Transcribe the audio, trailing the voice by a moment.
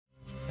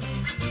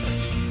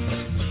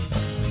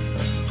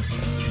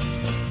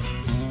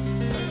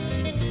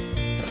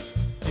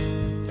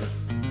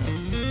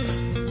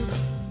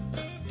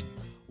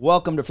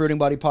Welcome to Fruiting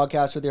Body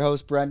Podcast with your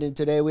host, Brendan.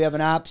 Today we have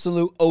an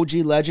absolute OG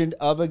legend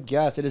of a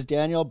guest. It is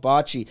Daniel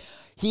Baci.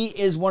 He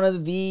is one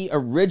of the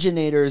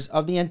originators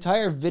of the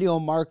entire video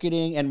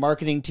marketing and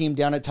marketing team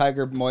down at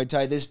Tiger Muay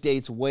Thai. This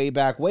dates way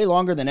back, way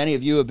longer than any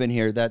of you have been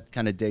here. That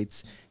kind of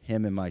dates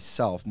him and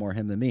myself, more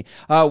him than me.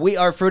 We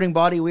are Fruiting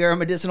Body. We are a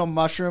medicinal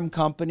mushroom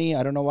company.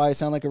 I don't know why I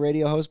sound like a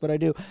radio host, but I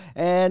do.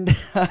 And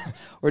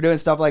we're doing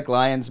stuff like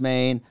lion's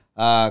mane,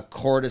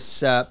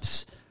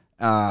 cordyceps,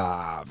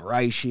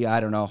 reishi.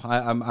 I don't know.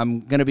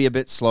 I'm going to be a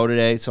bit slow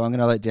today, so I'm going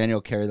to let Daniel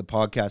carry the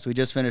podcast. We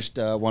just finished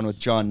one with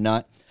John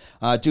Nutt.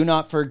 Do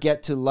not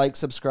forget to like,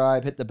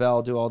 subscribe, hit the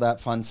bell, do all that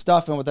fun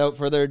stuff. And without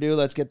further ado,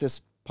 let's get this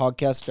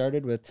podcast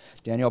started with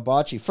Daniel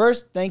Baci.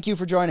 First, thank you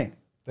for joining.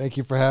 Thank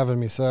you for having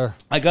me, sir.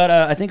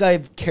 I think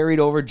I've carried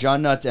over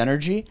John Nutt's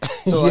energy,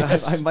 so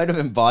yes. I might have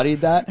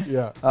embodied that.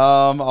 Yeah.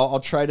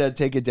 I'll try to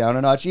take it down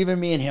a notch. Even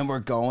me and him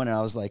were going, and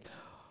I was like,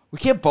 we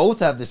can't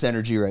both have this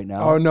energy right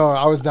now. Oh, no,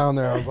 I was down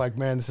there. I was like,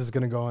 man, this is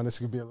going to go on. This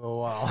could be a little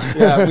while.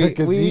 Yeah,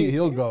 because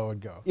he'll go and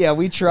go. Yeah,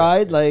 we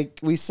tried. Like,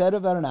 we said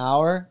about an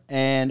hour,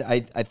 and I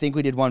think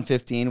we did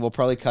 1:15. We'll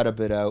probably cut a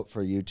bit out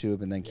for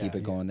YouTube and then keep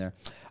it going there.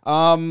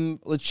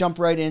 Let's jump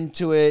right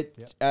into it.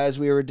 Yep. As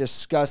we were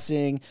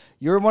discussing,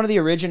 you're one of the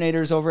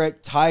originators over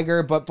at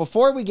Tiger. But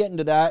before we get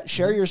into that,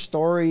 share your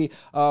story,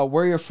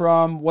 where you're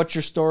from, what's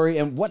your story,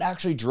 and what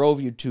actually drove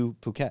you to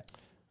Phuket.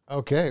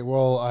 Okay,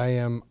 well, I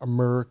am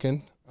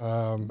American.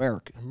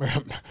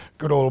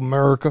 Good old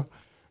America,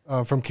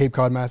 from Cape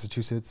Cod,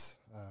 Massachusetts.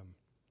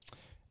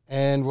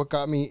 And what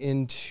got me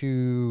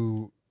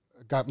to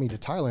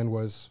Thailand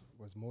was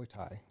Muay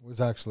Thai.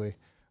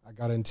 I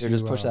got into. Here,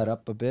 just push that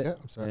up a bit. Yeah,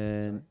 I'm sorry.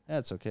 And yeah,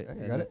 it's okay. Yeah,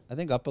 you got it? I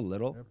think up a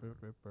little. Yep.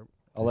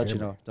 I'll let you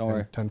know. Don't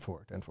worry.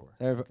 10-4.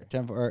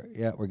 10-4.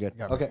 Yeah, we're good.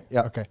 Okay.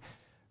 Yeah. Okay.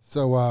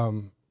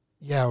 So,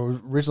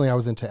 originally I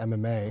was into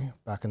MMA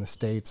back in the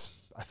States.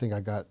 I think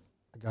I got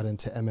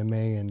into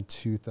MMA in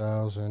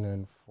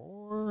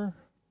 2004,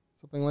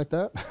 something like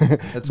that.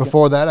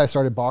 Before that, I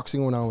started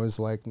boxing when I was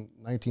like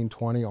 19,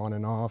 20, on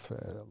and off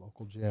at a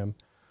local gym.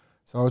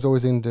 So I was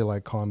always into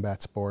like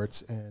combat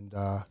sports. And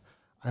I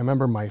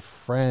remember my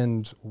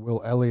friend,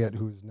 Will Elliott,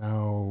 who's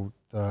now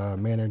the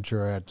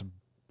manager at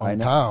I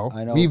know.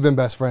 We've been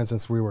best friends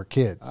since we were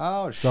kids.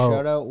 Oh,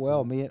 shout out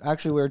Will. We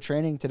were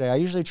training today. I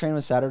usually train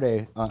with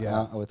Saturday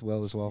with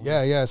Will as well.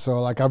 Yeah. So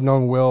like I've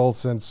known Will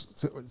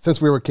since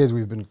we were kids.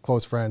 We've been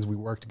close friends. We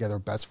worked together,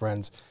 best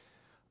friends.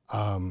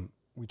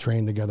 We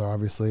trained together,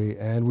 obviously,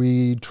 and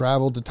we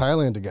traveled to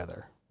Thailand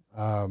together.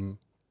 I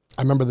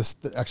remember this.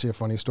 Actually, a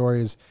funny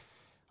story is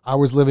I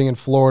was living in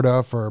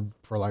Florida for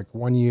like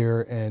 1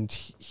 year, and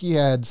he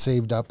had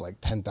saved up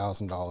like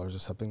 $10,000 or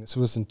something. This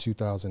was in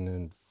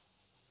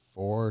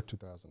 2004,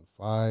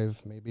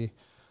 2005 maybe.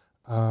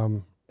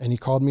 And he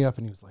called me up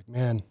and he was like,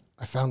 man,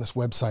 I found this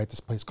website, this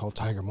place called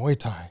Tiger Muay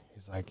Thai.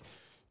 He's like,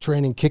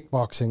 training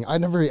kickboxing. I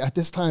never, at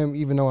this time,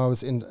 even though I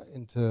was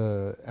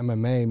into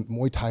MMA,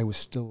 Muay Thai was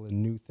still a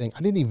new thing.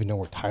 I didn't even know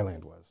where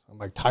Thailand was. I'm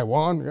like,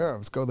 Taiwan? Yeah,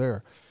 let's go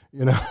there.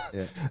 Yeah.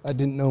 I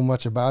didn't know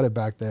much about it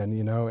back then,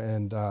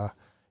 and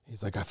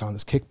he's like, I found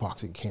this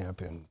kickboxing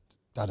camp and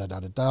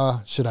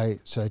da-da-da-da-da. Should I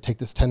take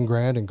this 10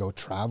 grand and go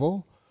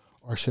travel?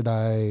 Or should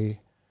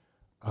I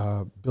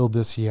build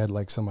this? He had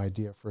like some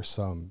idea for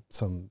some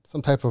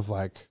type of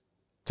like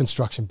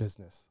construction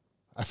business.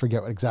 I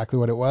forget exactly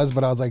what it was,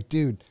 but I was like,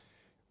 dude,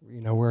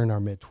 we're in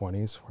our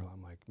mid-20s.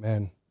 I'm like,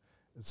 man,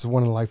 it's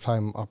one in a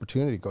lifetime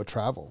opportunity. Go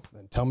travel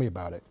and tell me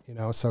about it.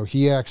 So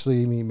he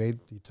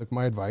took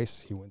my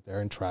advice. He went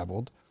there and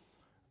traveled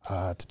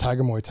to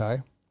Tiger Muay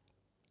Thai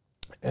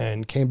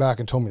and came back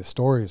and told me the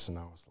stories. And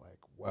I was like,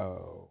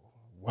 whoa,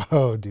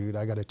 dude,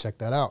 I got to check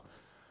that out.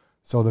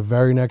 So the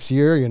very next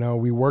year,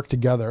 we worked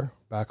together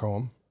back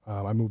home.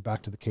 I moved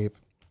back to the Cape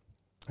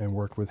and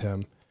worked with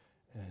him.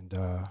 And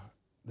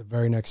the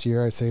very next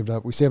year, I saved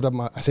up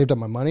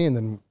my money, and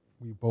then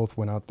we both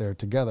went out there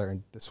together.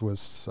 And this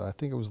was, I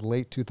think it was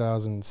late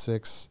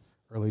 2006,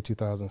 early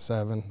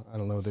 2007. I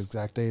don't know the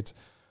exact dates.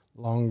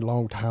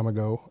 Long time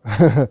ago.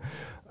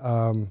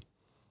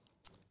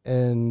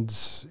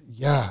 And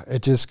yeah,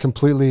 it just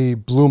completely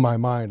blew my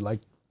mind.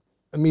 Like,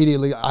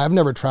 immediately, I've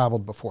never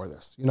traveled before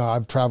this.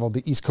 I've traveled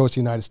the East Coast of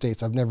the United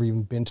States. I've never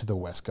even been to the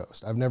West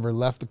Coast. I've never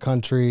left the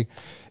country,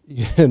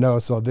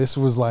 so this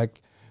was like,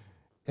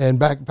 and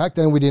back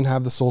then we didn't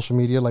have the social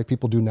media like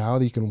people do now,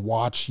 that you can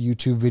watch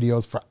YouTube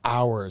videos for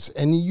hours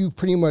and you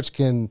pretty much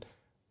can,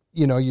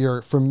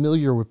 you're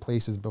familiar with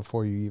places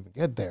before you even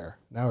get there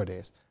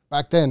nowadays.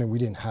 Back then, we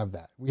didn't have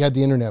that. We had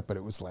the internet, but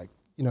it was like,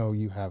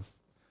 you have.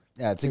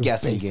 Yeah, it's a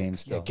guessing game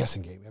still. Yeah,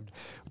 guessing game.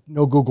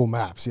 No Google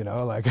Maps,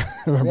 like.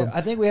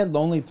 I think we had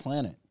Lonely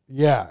Planet.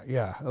 Yeah.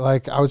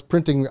 Like I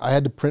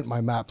had to print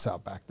my maps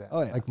out back then.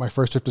 Oh, yeah. Like my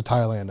first trip to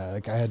Thailand,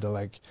 I had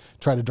to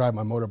try to drive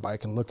my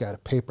motorbike and look at a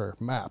paper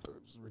map. It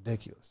was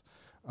ridiculous.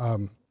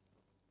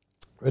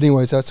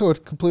 Anyways, so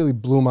it completely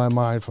blew my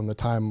mind from the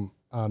time.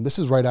 This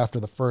is right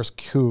after the first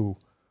coup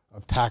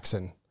of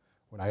Thaksin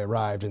when I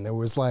arrived, and there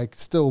was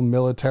still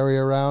military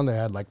around. They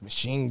had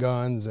machine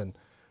guns and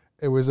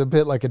it was a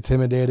bit like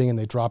intimidating, and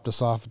they dropped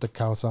us off at the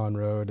Khao San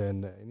Road,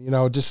 and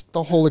just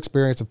the whole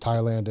experience of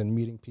Thailand and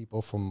meeting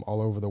people from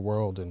all over the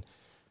world, and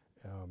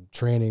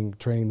training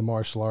the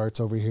martial arts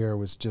over here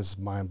was just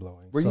mind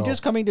blowing. Were you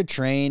just coming to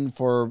train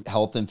for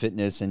health and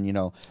fitness, and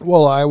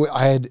Well,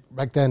 I had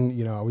back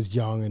then. I was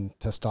young and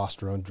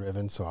testosterone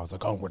driven, so I was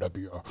like, I'm gonna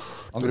be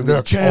the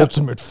next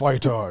ultimate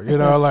fighter.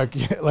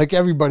 Like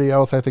everybody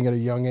else, I think at a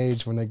young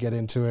age when they get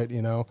into it,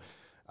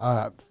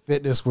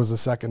 fitness was a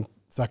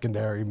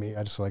secondary me.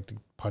 I just like to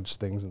punch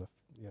things in the,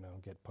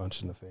 get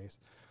punched in the face.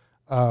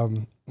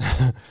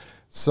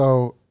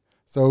 So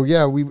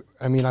yeah,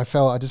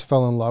 I just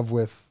fell in love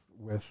with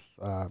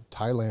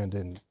Thailand,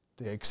 and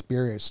the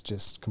experience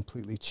just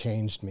completely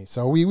changed me.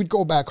 So we would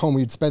go back home.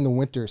 We'd spend the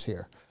winters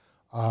here.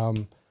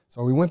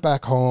 So we went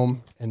back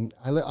home, and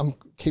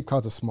Cape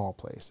Cod's a small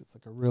place. It's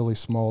like a really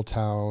small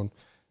town.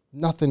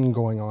 Nothing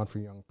going on for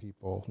young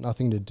people.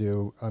 Nothing to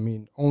do. I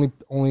mean,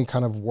 only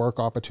kind of work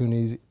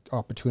opportunities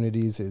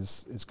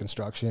is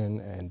construction,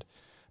 and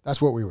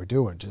that's what we were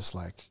doing. Just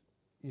like,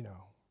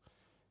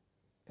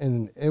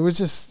 and it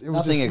was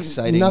nothing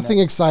exciting. Nothing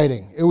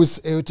exciting.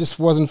 It just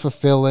wasn't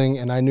fulfilling.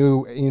 And I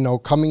knew,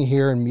 coming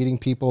here and meeting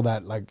people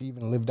that like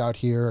even lived out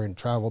here and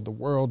traveled the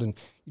world, and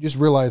you just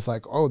realize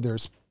like, oh,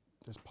 there's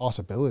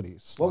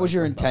possibilities. What was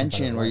your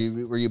intention? Were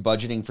you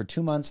budgeting for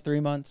 2 months, 3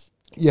 months?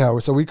 Yeah,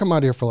 so we'd come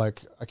out here for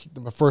like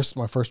my first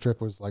trip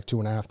was like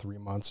 2.5, 3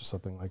 months or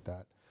something like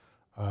that,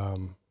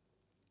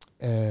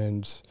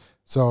 and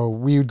so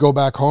we would go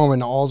back home,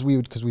 and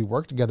because we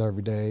worked together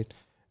every day,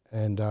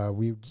 and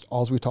we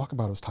talk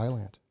about was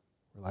Thailand.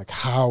 We're like,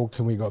 how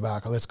can we go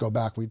back? Let's go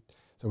back.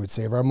 So we'd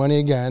save our money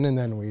again, and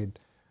then we'd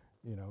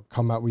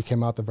come out. We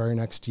came out the very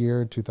next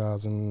year,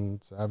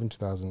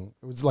 2007.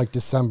 It was like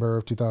December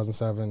of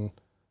 2007,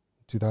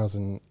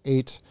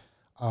 2008.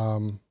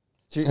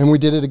 And we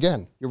did it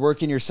again. You're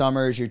working your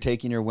summers, you're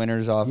taking your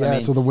winters off. Yeah,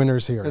 so the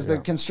winters here. Because the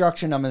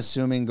construction, I'm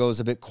assuming,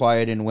 goes a bit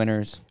quiet in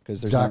winters because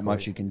there's not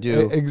much you can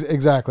do.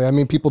 Exactly. I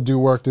mean, people do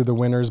work through the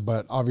winters,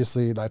 but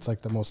obviously that's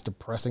like the most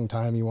depressing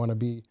time you want to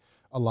be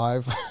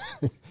alive,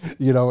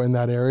 in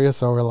that area.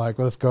 So we're like,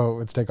 let's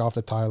take off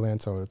to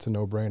Thailand. So it's a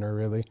no-brainer,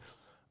 really.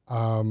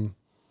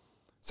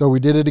 So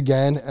we did it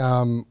again.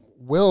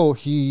 Will,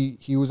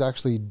 he was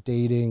actually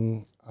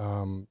dating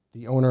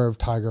the owner of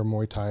Tiger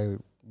Muay Thai,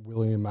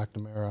 William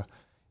McNamara,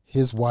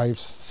 his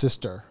wife's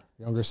sister,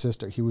 younger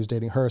sister. He was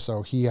dating her,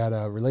 so he had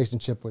a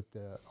relationship with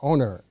the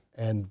owner,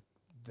 and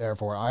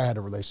therefore I had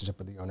a relationship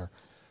with the owner.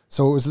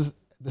 So it was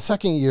the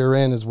second year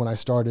in is when I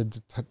started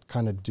to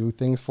kind of do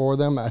things for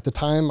them. At the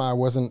time, I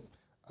wasn't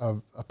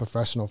a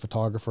professional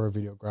photographer or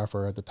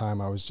videographer. At the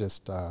time, I was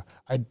just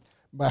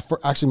my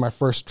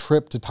first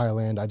trip to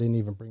Thailand, I didn't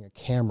even bring a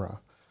camera.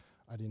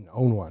 I didn't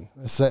own one.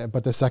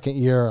 But the second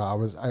year,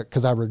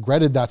 because I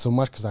regretted that so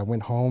much, because I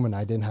went home and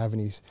I didn't have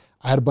any.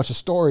 I had a bunch of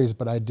stories,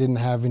 but I didn't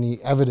have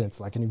any evidence,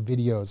 like any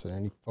videos or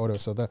any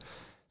photos. So the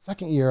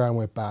second year I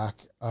went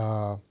back,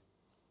 I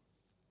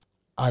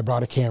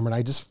brought a camera and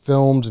I just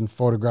filmed and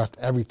photographed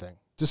everything.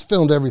 Just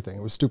filmed everything.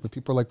 It was stupid.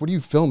 People are like, "What are you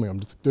filming?" I'm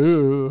just,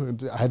 duh.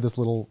 I had this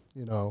little,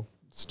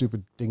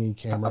 stupid dingy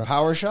camera. A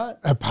power shot?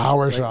 A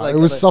power shot. It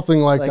was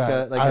something like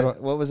that.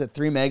 What was it?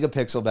 3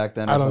 megapixel back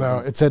then? I don't know.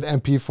 It said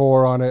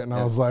MP4 on it, and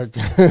I was like,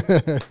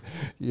 HD.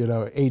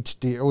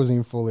 It wasn't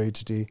even full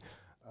HD.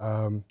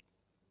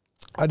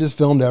 I just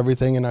filmed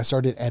everything, and I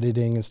started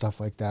editing and stuff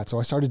like that. So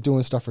I started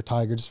doing stuff for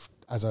Tiger just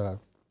as a,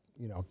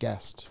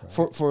 guest.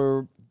 Right?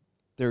 For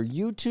their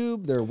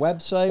YouTube, their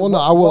website?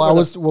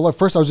 Well, at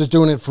first I was just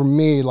doing it for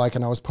me,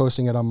 and I was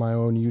posting it on my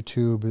own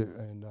YouTube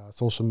and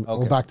social. Okay.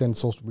 Well, back then,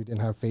 we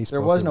didn't have Facebook.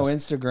 There was no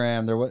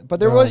Instagram. There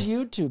was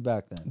YouTube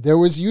back then. There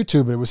was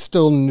YouTube, but it was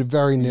still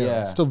very new.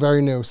 Yeah. Still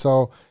very new.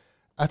 So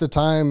at the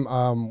time,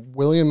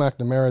 William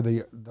McNamara,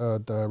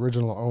 the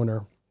original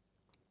owner,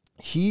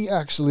 he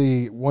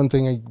actually, one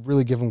thing I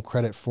really give him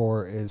credit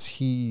for is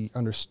he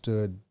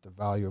understood the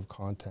value of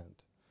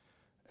content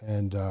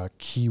and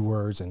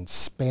keywords and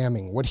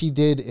spamming. What he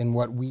did and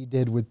what we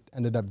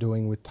ended up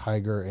doing with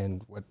Tiger,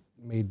 and what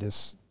made the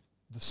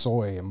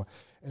soy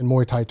and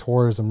Muay Thai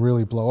tourism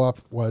really blow up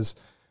was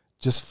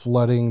just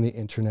flooding the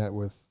internet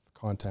with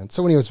content.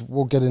 So anyways,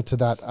 we'll get into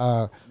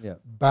that.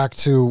 Back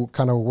to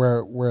kind of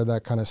where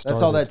that kind of started.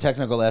 That's all that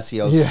technical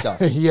SEO stuff.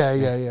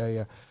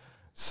 Yeah.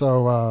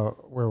 So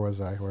where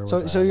was I?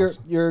 So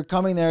you're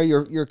coming there.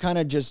 You're kind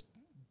of just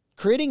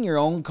creating your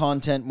own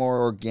content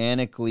more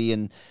organically,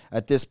 and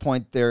at this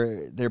point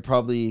they're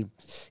probably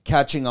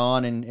catching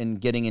on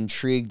and getting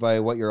intrigued by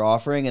what you're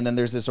offering, and then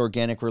there's this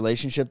organic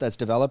relationship that's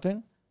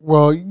developing.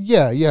 Well,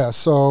 yeah.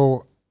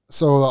 So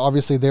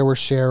obviously they were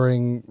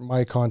sharing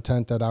my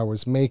content that I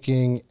was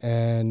making,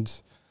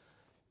 and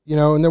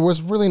and there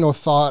was really no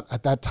thought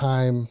at that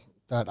time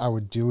that I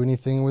would do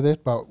anything with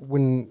it. But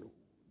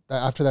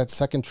after that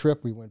second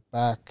trip, we went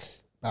back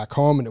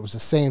home, and it was the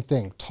same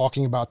thing,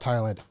 talking about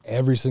Thailand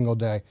every single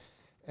day.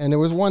 And it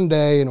was one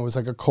day, and it was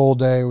like a cold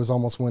day. It was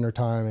almost winter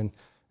time, and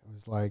it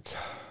was like,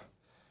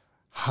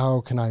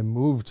 how can I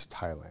move to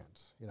Thailand?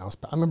 I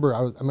remember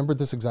I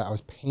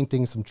was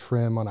painting some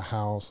trim on a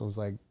house. I was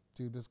like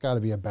dude, there's got to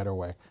be a better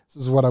way. This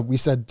is what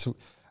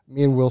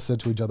me and Will said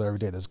to each other every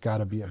day. There's got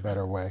to be a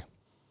better way.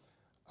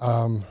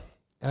 And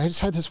I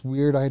just had this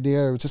weird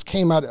idea. It just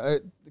came out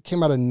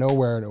of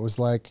nowhere, and it was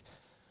like,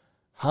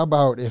 how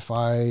about if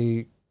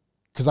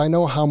because I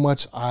know how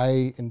much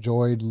I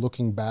enjoyed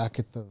looking back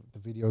at the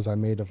videos I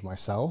made of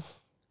myself,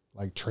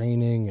 like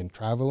training and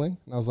traveling.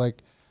 And I was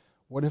like,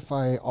 what if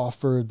I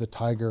offered the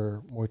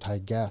Tiger Muay Thai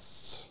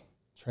guests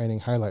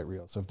training highlight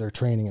reels of their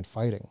training and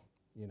fighting,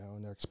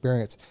 and their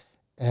experience.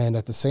 And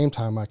at the same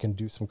time, I can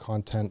do some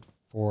content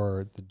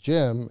for the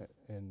gym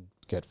and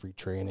get free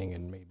training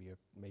and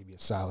maybe a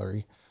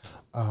salary.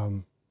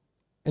 And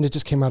it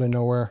just came out of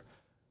nowhere.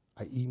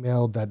 I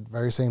emailed that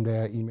very same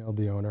day. I emailed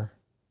the owner,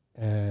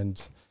 and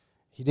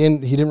he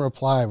didn't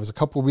reply. It was a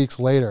couple of weeks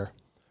later.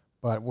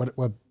 But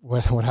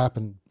what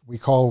happened? We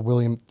call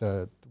William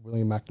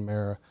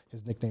McNamara.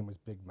 His nickname was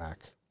Big Mac.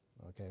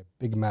 Okay,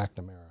 Big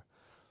McNamara.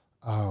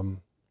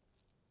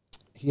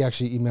 He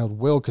actually emailed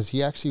Will because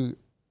he actually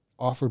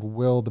offered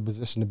Will the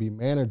position to be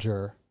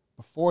manager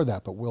before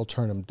that, but Will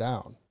turned him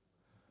down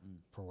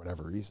for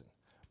whatever reason.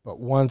 But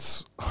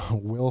once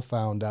Will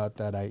found out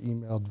that I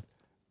emailed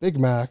Big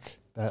Mac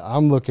that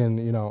I'm looking,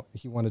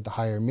 he wanted to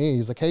hire me.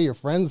 He's like, hey, your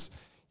friend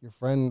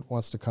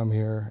wants to come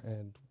here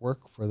and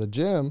work for the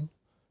gym.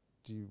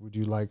 Would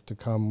you like to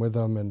come with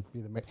him and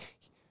be the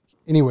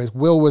Anyways,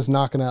 Will was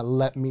not going to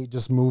let me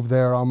just move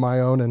there on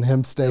my own and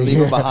him stay leave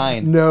here. him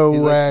behind. No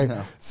He's way. Like,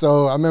 no.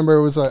 So I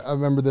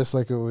remember this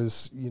like it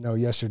was,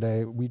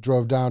 yesterday. We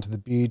drove down to the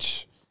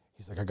beach.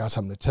 He's like, I got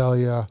something to tell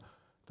you.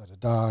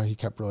 He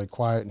kept really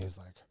quiet, and he's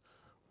like,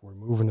 we're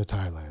moving to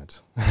Thailand.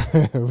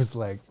 It was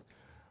like,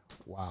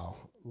 wow,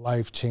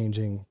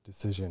 life-changing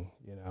decision,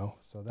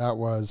 So that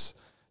was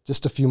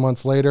just a few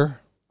months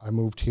later. I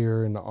moved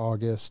here in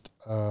August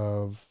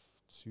of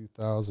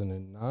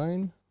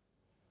 2009.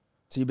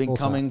 So you've been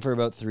coming for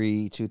about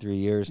 3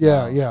 years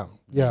now.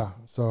 Yeah.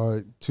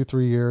 So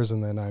 2-3 years,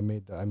 and then I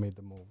made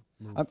the move.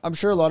 I'm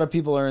sure a lot of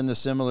people are in the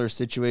similar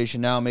situation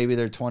now. Maybe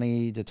they're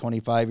 20 to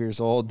 25 years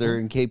old. They're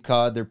in Cape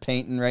Cod. They're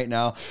painting right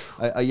now.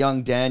 A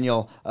young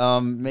Daniel,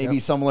 maybe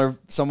someone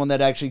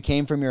that actually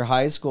came from your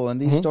high school.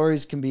 And these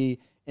stories can be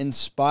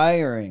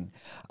inspiring.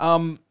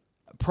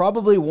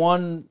 Probably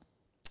one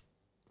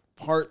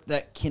part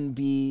that can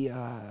be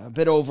a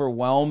bit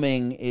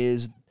overwhelming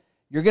is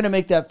you're going to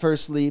make that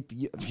first leap.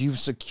 You've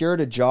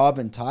secured a job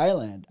in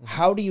Thailand.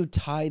 How do you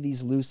tie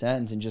these loose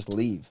ends and just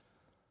leave?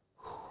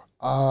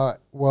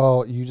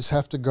 Well, you just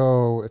have to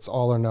go. It's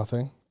all or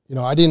nothing.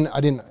 I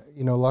didn't,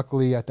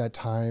 luckily at that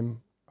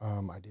time,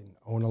 I didn't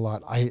own a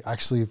lot. I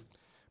actually,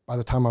 by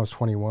the time I was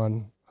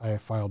 21, I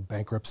filed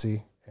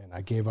bankruptcy, and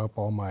I gave up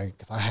all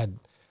because I had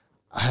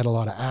a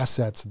lot of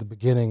assets at the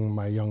beginning of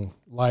my young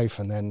life.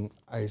 And then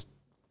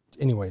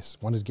anyways,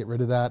 wanted to get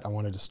rid of that. I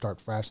wanted to start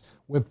fresh.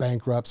 Went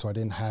bankrupt, so I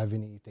didn't have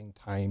anything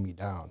tying me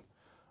down.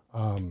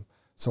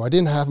 So I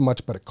didn't have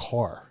much but a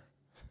car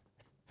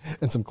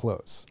and some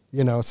clothes,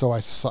 So I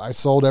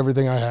sold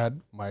everything I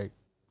had. My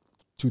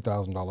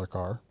 $2,000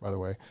 car, by the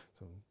way,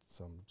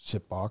 some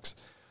shit box,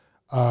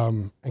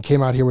 and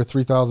came out here with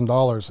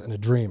 $3,000 and a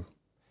dream.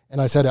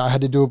 And I said I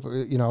had to do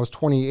it. I was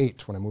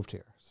 28 when I moved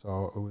here,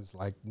 so it was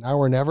like now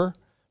or never.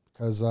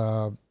 Because,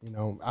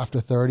 after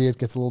 30, it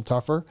gets a little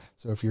tougher.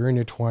 So if you're in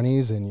your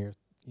 20s and you're,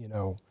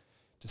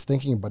 just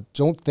thinking, but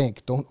don't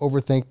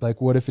overthink,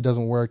 like, what if it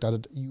doesn't work?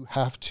 You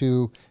have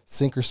to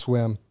sink or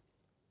swim,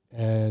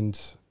 and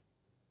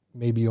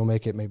maybe you'll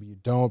make it, maybe you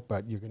don't,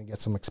 but you're going to get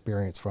some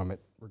experience from it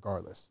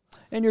regardless.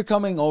 And you're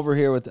coming over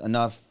here with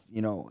enough,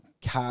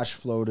 cash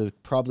flow to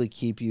probably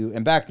keep you.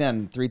 And back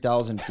then,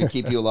 3,000 could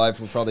keep you alive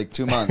for probably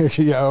 2 months.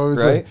 Yeah, it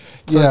was right.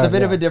 So it's a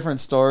bit of a different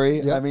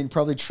story. Yep. I mean,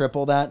 probably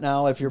triple that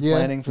now if you're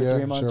planning for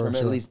 3 months, or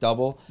at least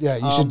double. Yeah,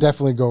 you should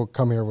definitely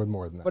come here with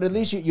more than that. But at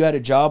least you had a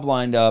job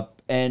lined up,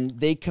 and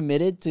they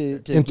committed to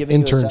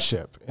giving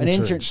internship. An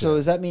internship. So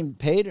does that mean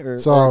paid or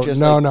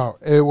just no?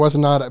 It was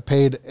not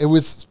paid. It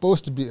was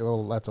supposed to be.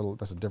 Well, that's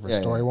a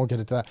different story. I won't get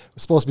into that. It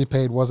was supposed to be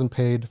paid. Wasn't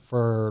paid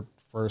for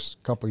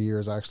first couple of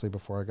years actually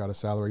before I got a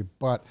salary,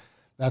 but.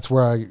 That's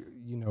where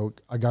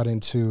I got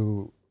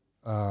into,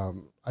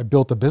 I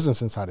built a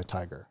business inside of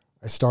Tiger.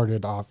 I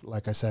started off,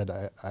 like I said,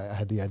 I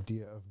had the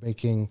idea of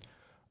making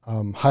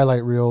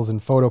highlight reels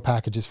and photo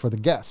packages for the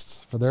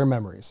guests, for their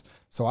memories.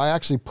 So I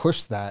actually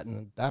pushed that,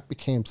 and that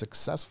became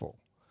successful.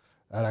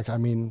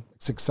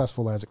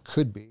 Successful as it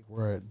could be,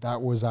 where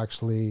that was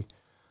actually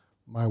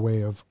my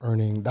way of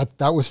earning.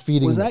 That was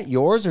feeding. Was that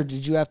yours, or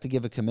did you have to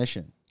give a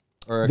commission?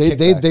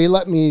 They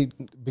let me,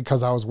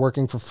 because I was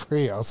working for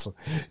free.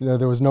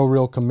 There was no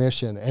real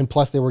commission, and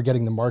plus they were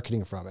getting the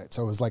marketing from it.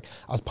 So it was like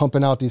I was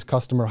pumping out these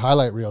customer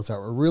highlight reels that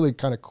were really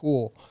kind of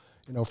cool,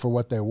 for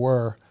what they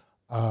were,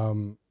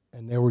 and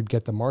they would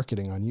get the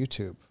marketing on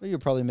YouTube. Well, you're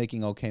probably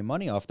making okay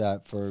money off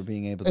that for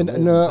being able to.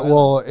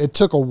 Well, it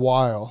took a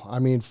while. I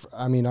mean,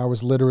 I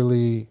was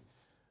literally,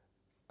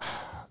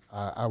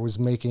 I was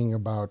making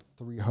about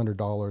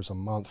 $300 a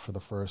month for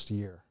the first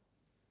year.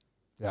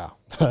 Yeah,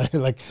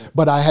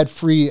 but I had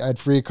free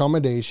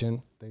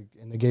accommodation,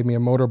 and they gave me a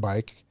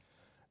motorbike,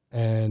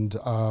 and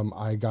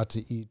I got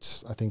to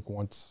eat, I think,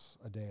 once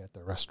a day at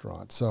the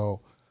restaurant.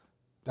 So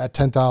that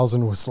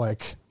 10,000 was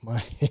like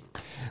my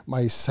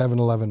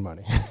 7-Eleven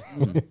money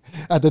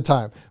at the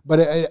time. But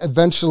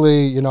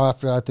eventually, you know,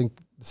 after I think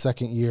the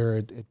second year,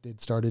 it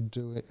started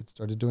doing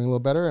a little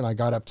better, and I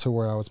got up to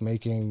where I was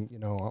making, you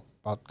know,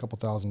 about a couple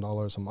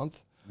 $1,000s a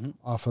month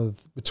off of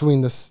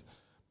between the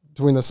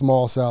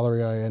small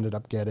salary I ended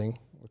up getting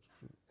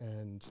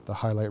and the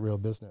highlight reel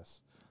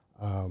business.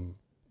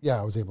 Yeah,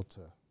 I was able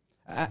to.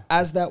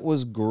 As that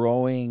was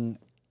growing,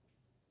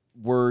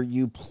 were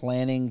you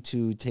planning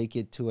to take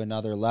it to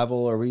another level,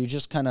 or were you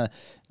just kind of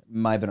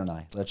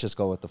let's just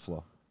go with the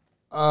flow?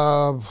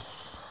 Well,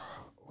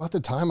 at the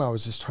time, I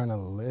was just trying to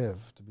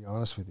live, to be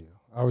honest with you.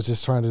 I was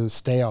just trying to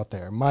stay out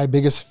there. My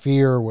biggest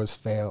fear was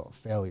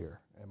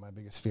failure, and my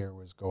biggest fear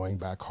was going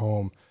back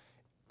home.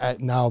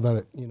 Now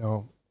that, you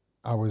know,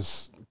 I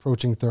was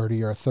approaching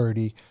 30, and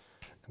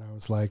I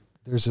was like,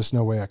 there's just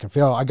no way I can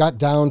fail. I got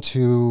down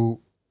to,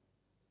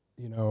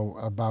 you know,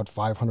 about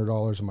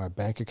 $500 in my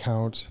bank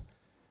account,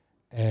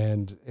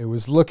 and it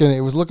was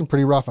looking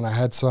pretty rough. And I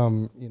had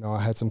some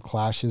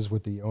clashes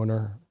with the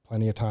owner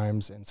plenty of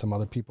times, and some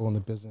other people in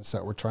the business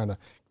that were trying to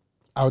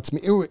outs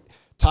me.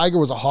 Tiger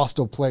was a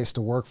hostile place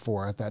to work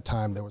for at that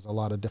time. There was a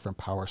lot of different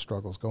power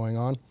struggles going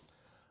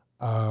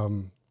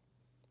on.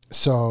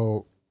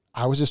 So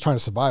I was just trying to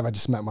survive. I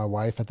just met my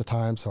wife at the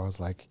time, so I was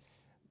like,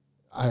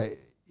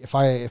 if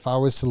I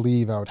was to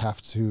leave, I would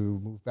have to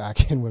move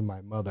back in with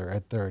my mother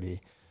at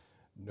 30.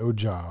 No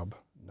job,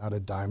 not a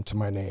dime to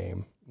my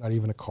name, not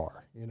even a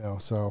car, you know.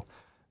 So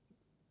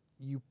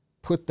you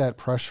put that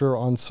pressure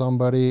on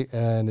somebody,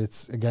 and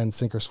it's, again,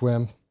 sink or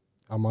swim.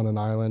 I'm on an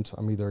island.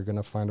 I'm either going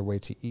to find a way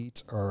to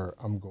eat, or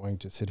I'm going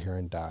to sit here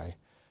and die.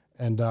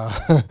 And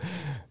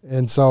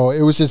and so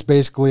it was just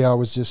basically, I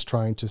was just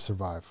trying to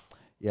survive.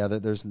 Yeah,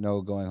 there's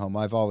no going home.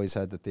 I've always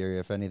had the theory,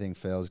 if anything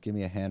fails, give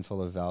me a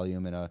handful of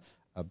Valium and a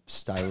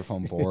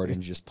styrofoam board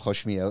and just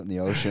push me out in the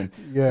ocean.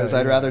 Yeah, because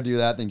I'd rather do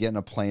that than get in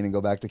a plane and go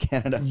back to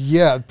Canada.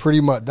 Yeah, pretty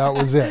much. That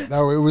was it.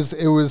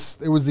 It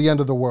was the end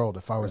of the world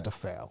if I was to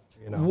fail.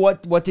 You know,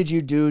 what did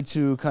you do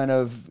to kind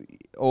of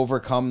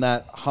overcome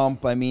that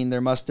hump? I mean,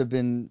 there must have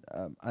been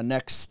a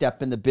next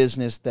step in the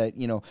business that,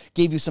 you know,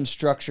 gave you some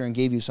structure and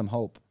gave you some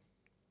hope.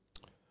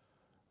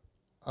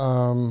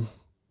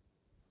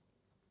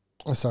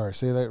 Oh, sorry,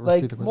 say that.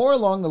 Like, more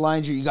along the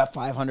lines, you got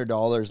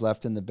 $500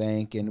 left in the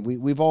bank, and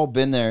we've all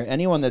been there.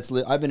 Anyone that's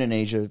I've been in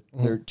Asia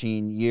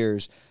 13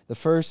 years. The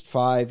first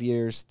 5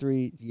 years,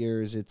 3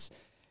 years, it's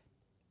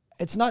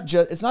not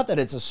that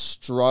it's a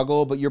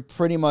struggle, but you're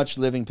pretty much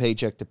living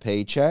paycheck to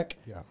paycheck.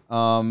 Yeah.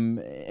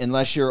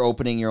 Unless you're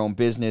opening your own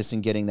business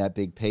and getting that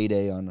big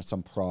payday on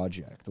some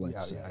project.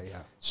 Let's say.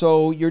 Yeah.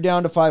 So you're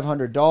down to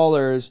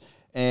 $500,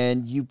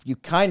 and you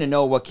kind of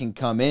know what can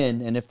come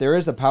in, and if there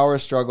is a power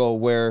struggle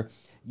where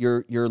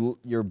your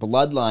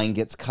bloodline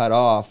gets cut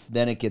off,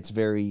 then it gets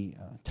very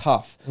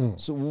tough.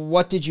 So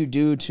what did you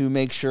do to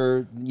make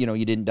sure, you know,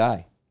 you didn't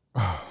die?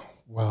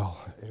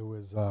 Well, it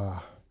was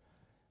a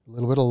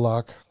little bit of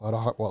luck, a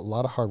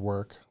lot of hard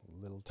work,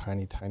 a little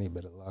tiny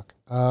bit of luck.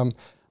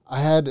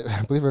 I had,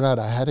 believe it or not,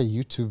 I had a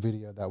YouTube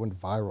video that went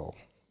viral.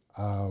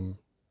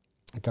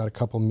 It got a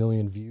couple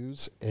million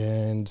views,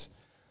 and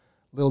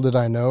little did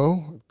I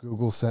know,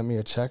 Google sent me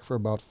a check for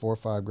about $4 or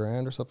 $5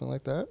 grand or something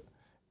like that.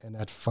 And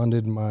that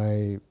funded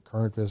my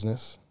current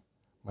business,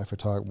 my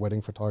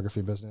wedding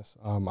photography business.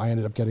 I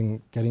ended up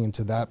getting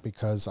into that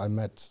because I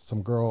met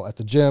some girl at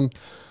the gym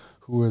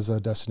who was a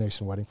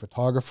destination wedding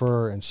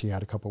photographer, and she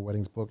had a couple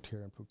weddings booked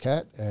here in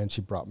Phuket, and she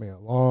brought me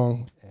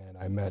along, and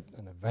I met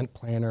an event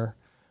planner,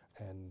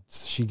 and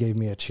she gave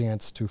me a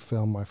chance to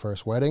film my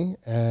first wedding,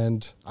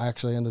 and I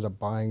actually ended up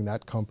buying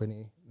that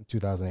company in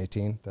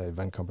 2018, the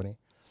event company.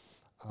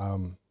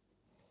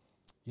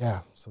 Yeah,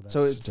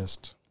 so it's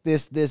just...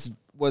 This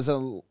was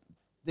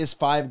this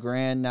 $5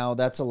 grand. Now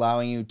that's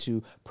allowing you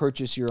to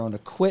purchase your own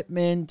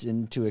equipment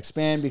and to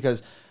expand,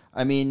 because,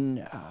 I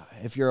mean,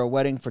 if you're a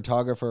wedding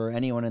photographer or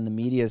anyone in the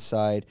media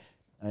side,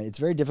 it's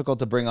very difficult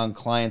to bring on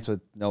clients with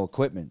no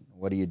equipment.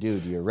 What do? Do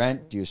you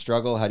rent? Do you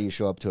struggle? How do you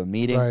show up to a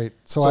meeting? Right.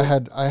 So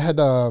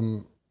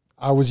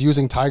I was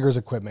using Tiger's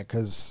equipment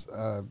because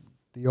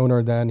the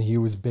owner then, he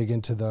was big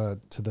into the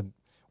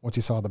once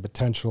he saw the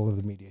potential of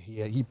the media,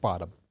 he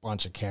bought a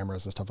bunch of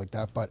cameras and stuff like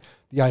that. But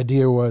the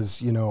idea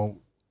was, you know,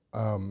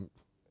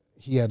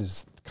 he had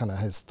his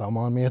thumb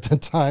on me at the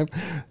time.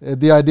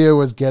 The idea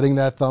was getting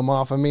that thumb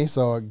off of me,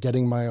 so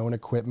getting my own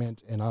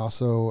equipment, and I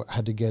also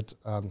had to get.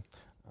 I don't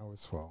want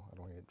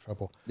to get in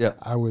trouble. Yeah,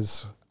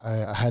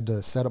 I had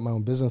to set up my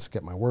own business,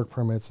 get my work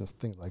permits and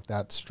things like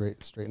that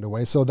straightened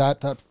away. So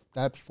that $4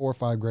 or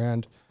 $5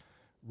 grand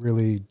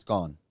really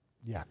gone.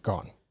 Yeah,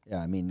 gone. Yeah,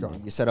 I mean,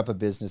 you set up a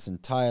business in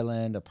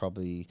Thailand,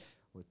 probably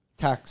with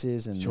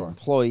taxes and your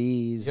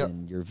employees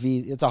and your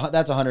visa.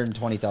 That's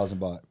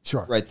 $120,000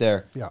 sure, right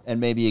there. Yeah,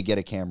 and maybe you get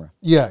a camera.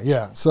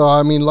 Yeah. So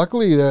I mean,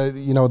 luckily,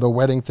 the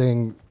wedding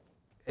thing,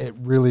 it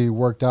really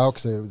worked out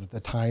because it was the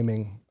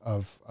timing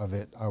of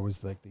it. I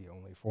was like the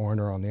only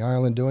foreigner on the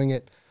island doing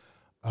it.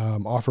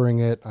 offering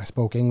it. I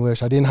spoke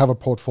English. I didn't have a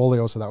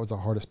portfolio, so that was the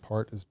hardest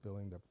part, is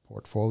building the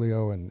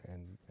portfolio and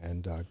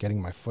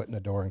getting my foot in the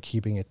door and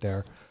keeping it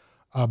there.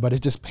 But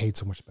it just paid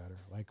so much better.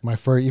 Like my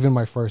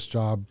first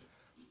job,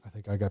 I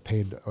think I got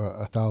paid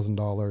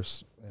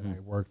 $1,000, and I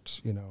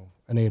worked,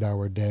 an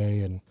 8-hour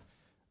day, and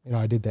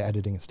I did the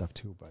editing and stuff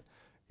too. But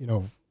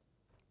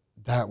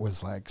that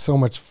was like so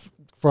much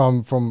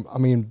from I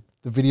mean,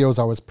 the videos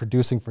I was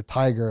producing for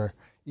Tiger,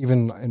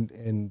 even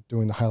in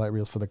doing the highlight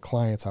reels for the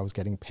clients, I was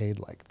getting paid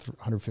like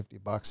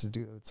 $150 to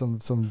do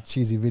some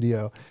cheesy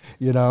video,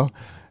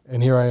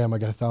 and here I am, I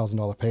got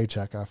 $1,000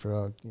 paycheck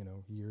after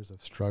years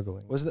of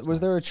struggling. Was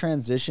there a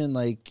transition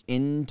like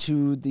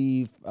into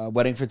the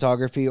wedding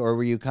photography, or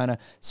were you kind of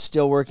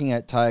still working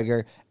at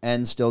Tiger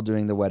and still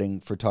doing the wedding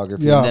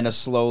photography, and then a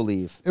slow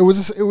leave? It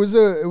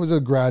was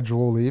a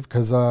gradual leave,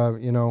 because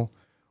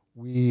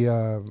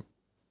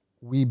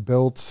we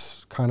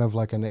built kind of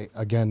like a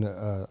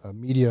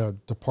media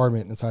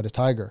department inside of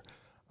Tiger.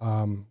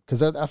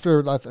 Because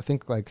after, I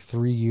think, like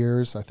 3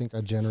 years, I think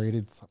I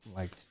generated something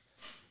like,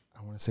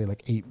 I want to say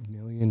like 8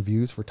 million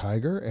views for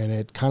Tiger, and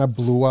it kind of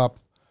blew up.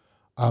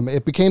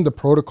 It became the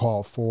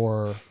protocol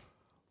for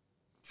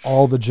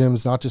all the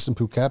gyms, not just in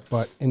Phuket,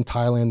 but in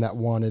Thailand, that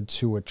wanted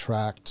to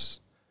attract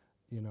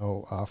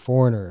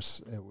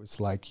foreigners. It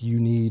was like, you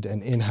need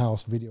an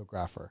in-house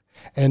videographer,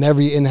 and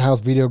every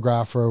in-house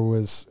videographer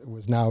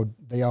was now,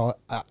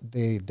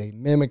 they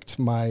mimicked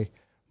my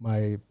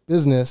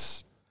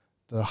business,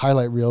 the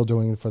highlight reel,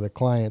 doing it for the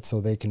client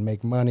so they can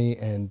make money,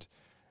 and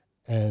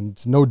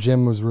no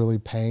gym was really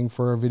paying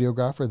for a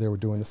videographer. They were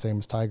doing the same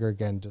as Tiger,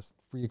 again, just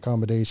free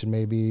accommodation,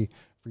 maybe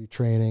free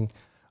training,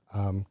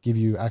 give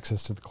you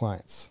access to the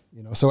clients,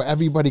 so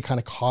everybody kind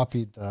of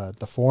copied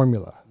the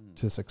formula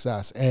to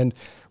success. And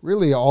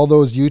really all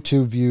those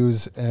YouTube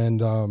views,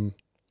 and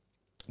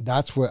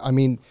that's what, I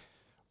mean,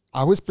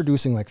 I was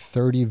producing like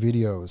 30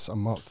 videos a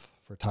month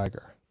for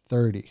Tiger.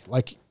 30.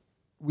 Like,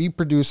 we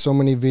produced so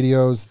many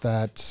videos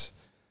that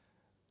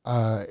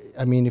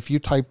I mean, if you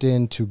typed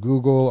into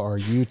Google or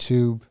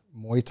YouTube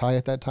Muay Thai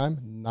at that time,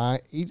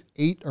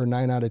 8 or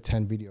 9 out of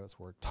 10 videos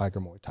were Tiger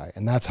Muay Thai.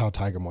 And that's how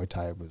Tiger Muay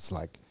Thai was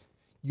like,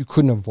 you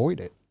couldn't avoid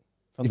it.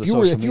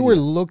 If you were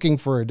looking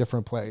for a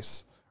different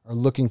place or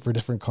looking for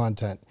different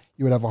content,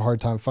 you would have a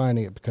hard time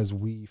finding it, because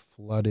we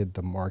flooded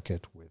the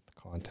market with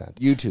content.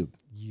 YouTube.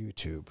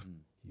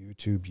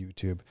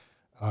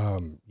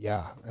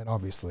 Yeah, and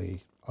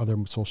obviously other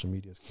social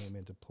medias came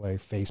into play.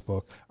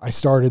 Facebook. I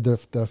started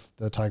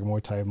the Tiger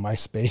Muay Thai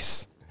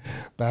MySpace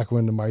back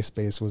when the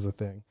MySpace was a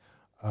thing.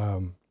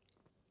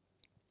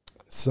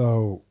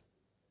 So,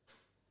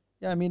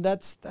 yeah, I mean,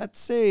 that's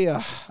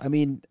a. I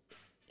mean,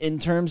 in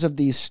terms of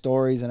these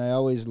stories, and I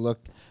always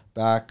look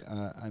back.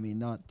 I mean,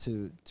 not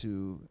to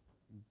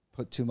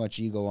put too much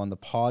ego on the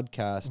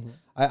podcast. Mm-hmm.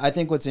 I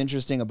think what's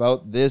interesting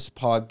about this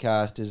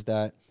podcast is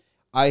that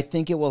I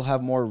think it will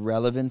have more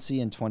relevancy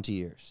in 20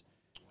 years.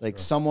 Like,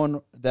 sure,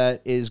 someone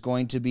that is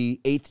going to be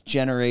 8th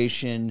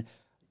generation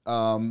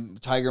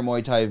Tiger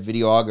Muay Thai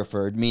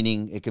videographer,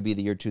 meaning it could be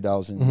the year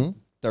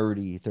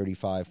 2030,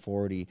 35,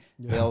 40.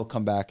 Yeah. They'll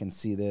come back and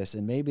see this,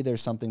 and maybe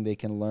there's something they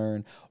can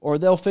learn, or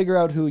they'll figure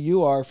out who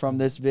you are from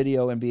this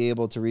video and be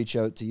able to reach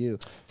out to you.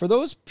 For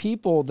those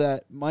people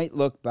that might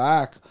look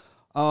back,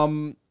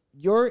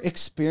 your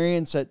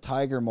experience at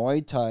Tiger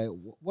Muay Thai,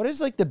 what is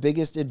like the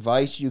biggest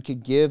advice you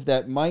could give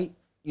that might,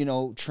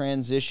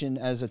 transition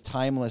as a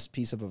timeless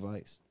piece of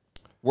advice?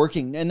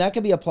 Working, and that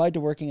can be applied to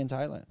working in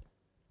Thailand.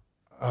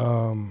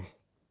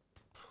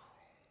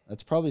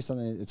 That's probably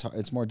something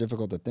it's more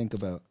difficult to think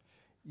about.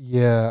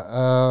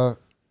 Yeah,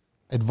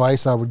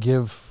 advice I would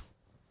give.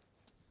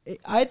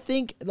 I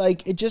think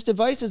just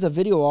advice as a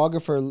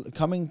videographer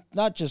coming,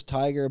 not just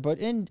Tiger, but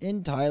in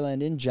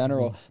Thailand in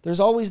general. Mm-hmm. There's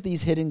always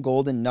these hidden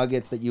golden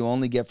nuggets that you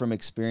only get from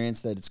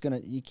experience that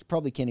you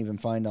probably can't even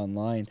find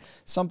online.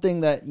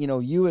 Something that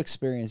you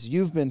experienced,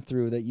 you've been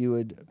through, that you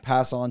would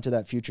pass on to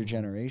that future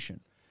generation.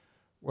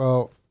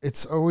 Well,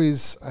 it's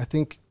always, I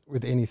think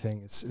with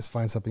anything, is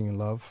find something you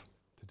love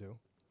to do.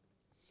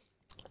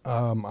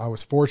 I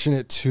was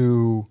fortunate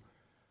to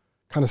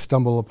kind of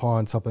stumble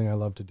upon something I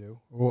love to do.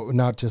 Well,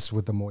 not just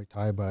with the Muay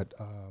Thai, but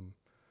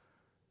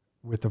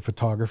with the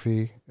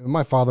photography.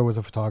 My father was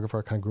a photographer.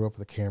 I kind of grew up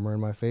with a camera in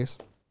my face.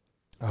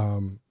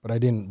 But I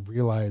didn't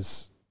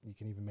realize you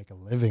can even make a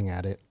living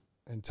at it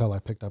until I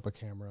picked up a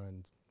camera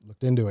and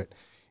looked into it.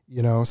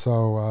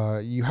 So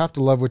you have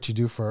to love what you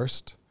do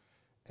first.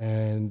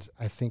 And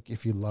I think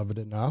if you love it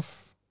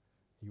enough,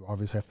 you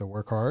obviously have to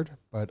work hard.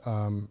 But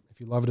if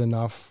you love it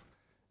enough,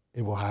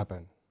 it will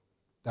happen.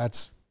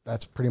 That's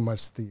pretty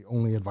much the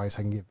only advice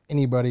I can give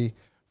anybody,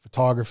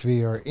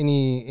 photography or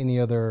any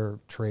other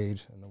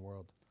trade in the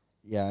world.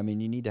 Yeah, I mean,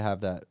 you need to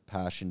have that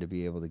passion to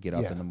be able to get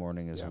up in the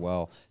morning as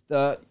well.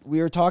 We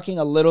were talking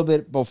a little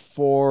bit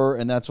before,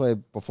 and that's why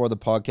before the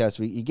podcast,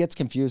 it gets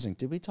confusing.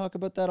 Did we talk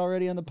about that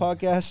already on the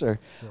podcast? Or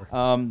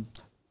sure.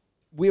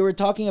 We were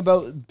talking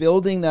about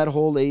building that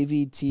whole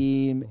AV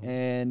team,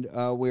 and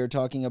we were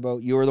talking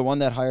about you were the one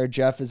that hired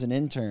Jeff as an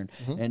intern,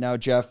 and now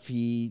Jeff,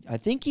 I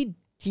think he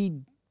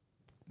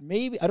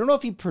maybe, I don't know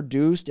if he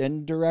produced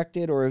and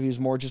directed or if he was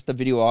more just the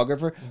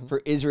videographer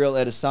for Israel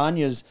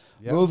Adesanya's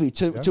movie.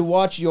 To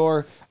watch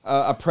your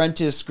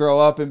apprentice grow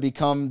up and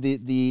become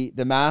the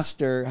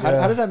master,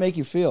 how does that make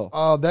you feel?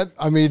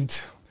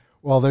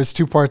 Well, there's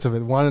two parts of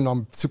it. One,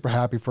 I'm super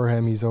happy for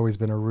him. He's always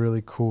been a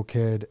really cool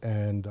kid,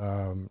 and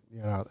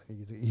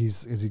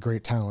he's a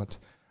great talent.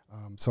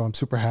 So I'm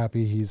super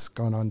happy he's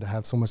gone on to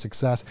have so much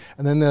success.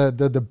 And then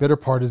the bitter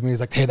part is me. He's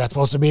like, hey, that's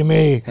supposed to be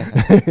me.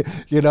 I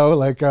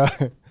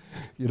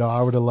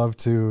would have loved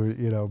to,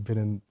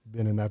 been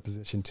in that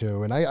position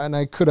too. And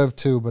I could have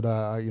too, but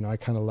I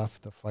kind of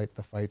left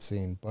the fight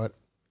scene. But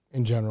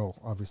in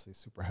general, obviously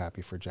super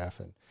happy for Jeff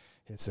and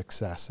his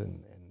success,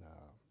 and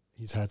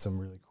he's had some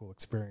really cool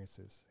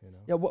experiences,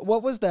 Yeah.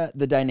 What was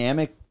the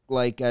dynamic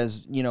like,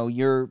 as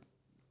you've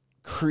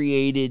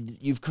created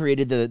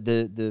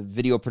the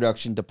video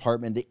production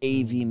department, the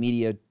AV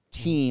media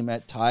team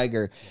at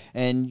Tiger,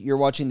 and you're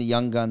watching the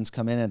young guns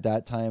come in. At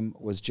that time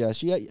was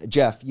Jeff.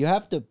 You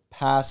have to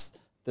pass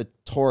the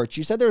torch.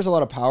 You said there was a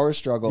lot of power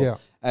struggle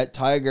at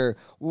Tiger.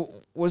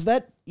 Was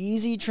that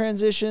easy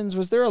transitions?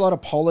 Was there a lot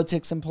of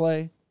politics in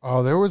play?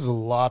 Oh, there was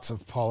lots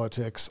of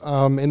politics.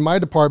 In my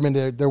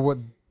department,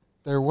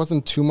 there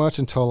wasn't too much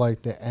until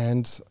like the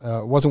end.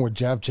 It wasn't with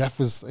Jeff. Jeff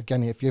was,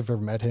 again, if you've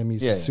ever met him,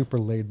 he's a super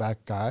laid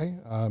back guy.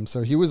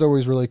 So he was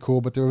always really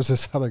cool, but there was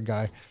this other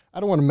guy. I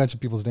don't want to mention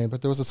people's names,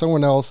 but there was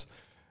someone else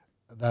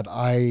that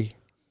I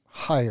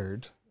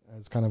hired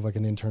as kind of like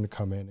an intern to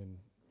come in and,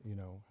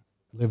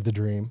 live the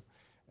dream.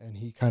 And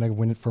he kind of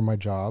went for my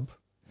job.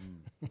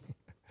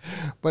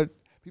 But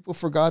people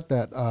forgot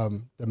that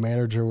the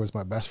manager was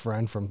my best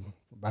friend from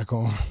back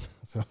home.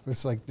 So it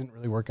was like, didn't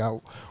really work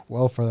out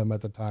well for them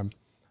at the time.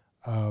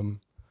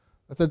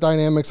 But the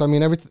dynamics,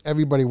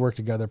 everybody worked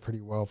together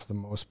pretty well for the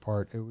most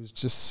part. It was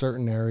just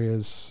certain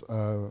areas.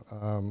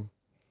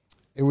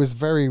 It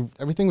was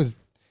everything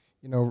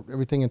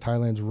in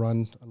Thailand's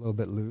run a little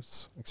bit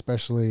loose,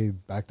 especially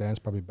back then. It's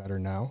probably better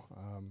now.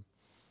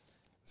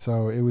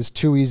 So it was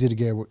too easy to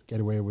get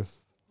away with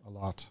a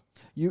lot.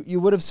 You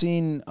would have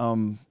seen,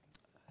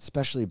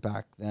 especially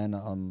back then,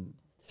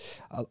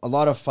 a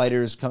lot of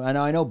fighters come. And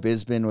I know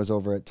Bisbin was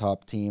over at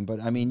Top Team, but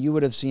you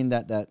would have seen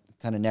that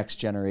kind of next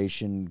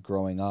generation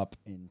growing up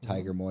in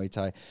Tiger Muay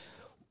Thai.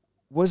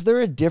 Was there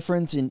a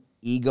difference in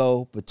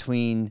ego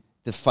between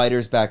the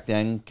fighters back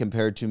then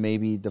compared to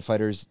maybe the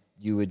fighters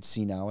you would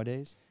see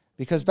nowadays?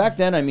 Because back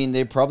then,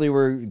 they probably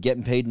were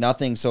getting paid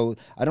nothing. So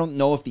I don't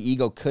know if the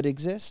ego could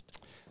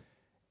exist.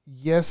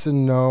 Yes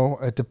and no.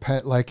 It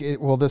depends.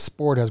 The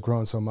sport has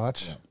grown so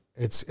much. Yeah.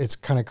 It's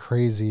kind of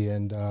crazy,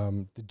 and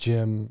the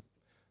gym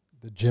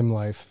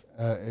life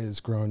is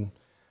grown.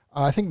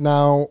 I think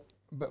now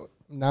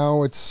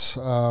it's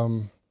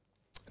a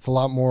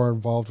lot more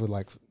involved with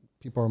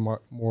people are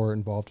more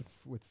involved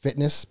with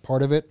fitness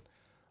part of it.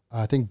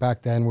 I think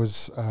back then it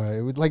was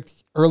like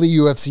early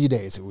UFC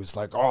days. It was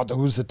like,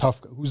 who's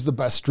the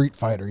best street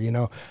fighter,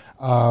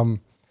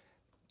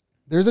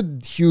 There's a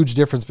huge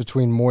difference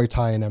between Muay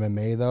Thai and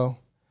MMA though.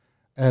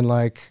 And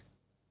the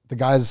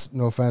guys,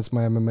 no offense,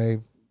 my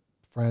MMA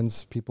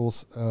friends,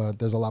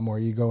 there's a lot more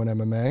ego in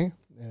MMA.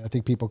 And I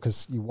think people,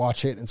 because you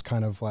watch it, it's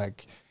kind of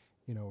like,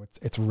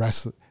 it's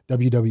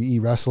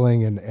WWE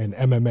wrestling and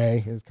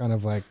MMA is kind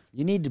of like,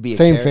 you need to be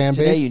same fan base.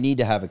 Today you need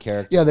to have a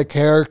character. Yeah, the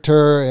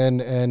character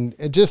and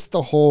it just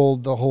the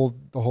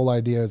whole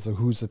idea is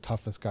who's the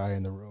toughest guy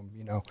in the room.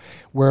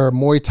 Where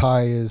Muay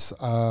Thai is,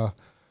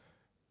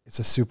 it's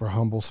a super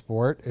humble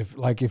sport.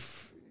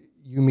 If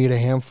you meet a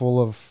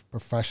handful of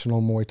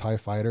professional Muay Thai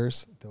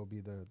fighters, they'll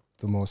be the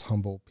most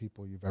humble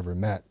people you've ever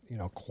met.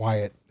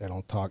 Quiet. They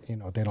don't talk. They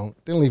don't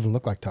even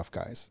look like tough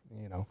guys.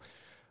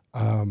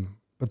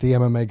 But the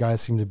MMA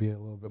guys seem to be a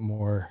little bit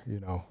more,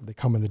 they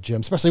come in the gym,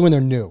 especially when they're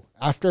new.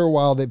 After a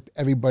while,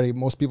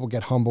 most people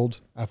get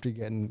humbled after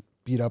getting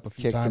beat up a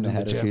few times in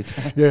the gym.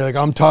 You're like,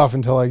 I'm tough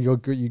until you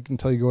go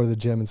to the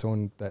gym and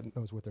someone that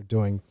knows what they're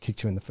doing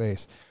kicks you in the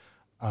face.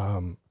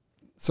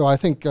 So I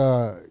think,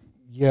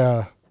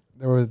 there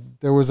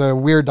was a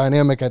weird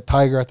dynamic at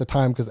Tiger at the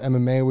time because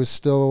MMA was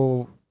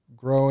still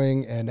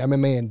growing and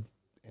MMA in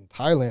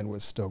Thailand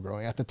was still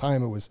growing. At the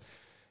time, it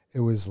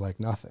was like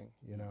nothing,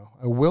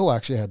 Will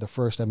actually had the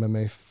first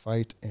MMA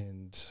fight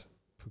in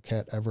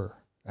Phuket ever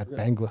at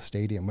Bangla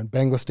Stadium, when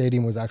Bangla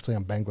Stadium was actually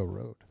on Bangla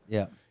Road.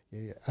 Yeah.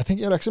 I think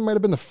it actually might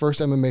have been the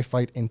first MMA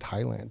fight in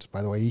Thailand,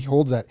 by the way. He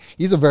holds that.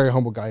 He's a very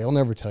humble guy. He'll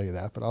never tell you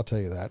that, but I'll tell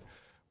you that.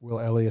 Will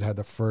Elliott had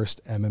the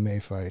first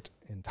MMA fight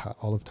in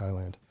all of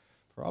Thailand.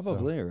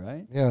 Probably,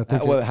 right? Yeah.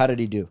 How did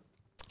he do?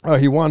 Oh,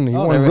 he won. He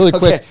won really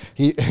quick.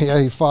 He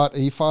fought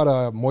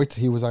a Muay Thai.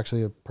 He was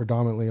actually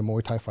predominantly a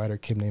Muay Thai fighter,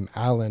 kid named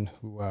Alan,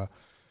 who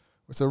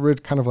was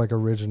kind of like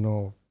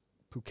original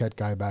Phuket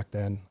guy back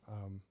then.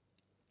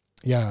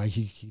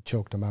 He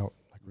choked him out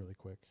really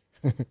quick.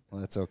 Well,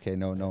 that's okay.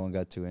 No one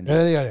got too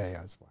injured. Yeah,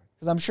 it's fine.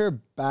 Because I'm sure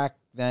back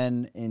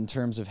then, in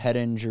terms of head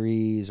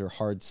injuries or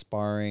hard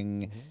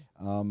sparring,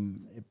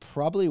 it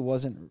probably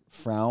wasn't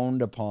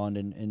frowned upon.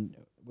 And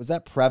was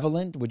that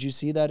prevalent? Would you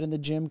see that in the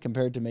gym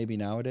compared to maybe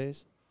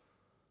nowadays?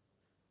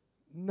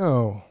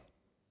 No,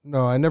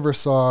 no, I never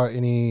saw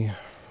any.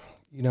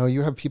 You know,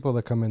 you have people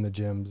that come in the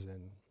gyms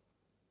and,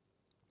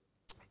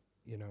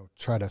 you know,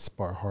 try to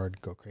spar hard,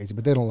 go crazy,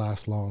 but they don't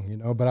last long. You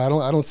know, but I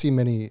don't see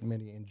many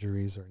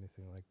injuries or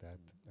anything like that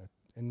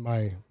in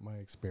my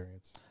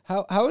experience.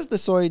 How has the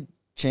soy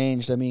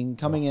changed? I mean,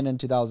 coming in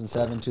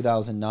 2007,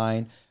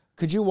 2009,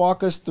 could you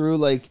walk us through,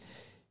 like,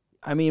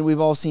 I mean, we've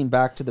all seen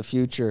Back to the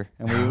Future,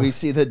 and we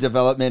see the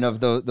development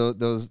of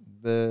those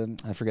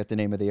I forget the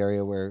name of the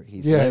area where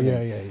he's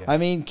living. Yeah. I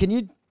mean, can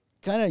you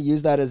kind of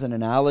use that as an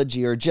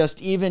analogy, or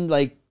just even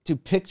like to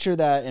picture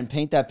that and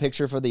paint that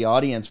picture for the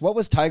audience? What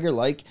was Tiger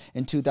like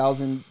in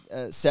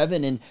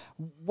 2007, and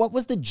what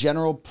was the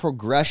general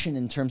progression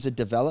in terms of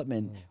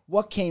development?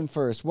 What came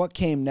first? What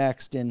came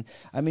next? And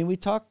I mean, we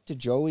talked to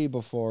Joey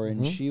before,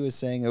 and she was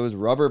saying it was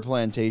rubber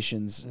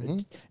plantations.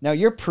 Now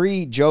you're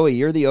pre-Joey.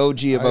 You're the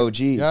OG of OGs.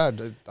 Yeah,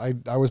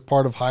 I was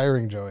part of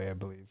hiring Joey, I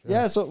believe.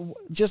 Yeah, so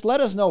just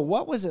let us know,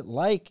 what was it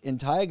like in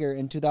Tiger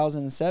in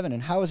 2007,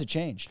 and how has it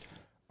changed?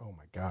 Oh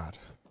my God.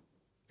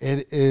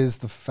 It is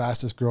the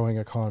fastest growing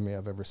economy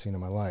I've ever seen in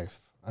my life.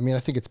 I mean, I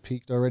think it's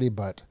peaked already,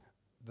 but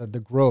the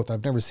growth,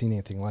 I've never seen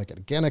anything like it.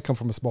 Again, I come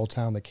from a small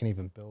town that can't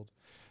even build.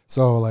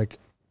 So, like,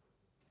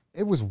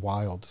 it was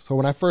wild. So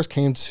when I first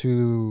came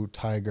to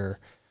Tiger,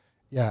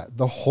 yeah,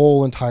 the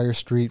whole entire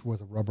street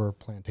was a rubber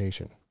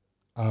plantation.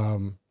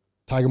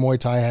 Tiger Muay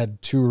Thai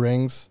had 2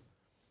 rings,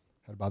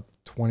 had about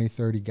 20,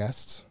 30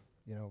 guests.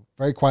 You know,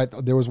 very quiet.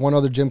 There was one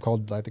other gym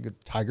called, I think,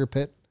 Tiger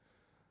Pit.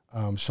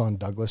 Sean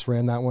Douglas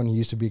ran that one. He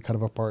used to be kind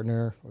of a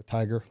partner with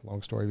Tiger.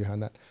 Long story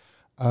behind that.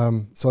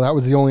 So that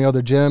was the only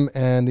other gym,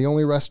 and the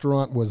only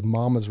restaurant was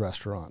Mama's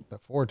Restaurant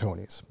before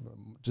Tony's.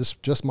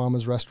 Just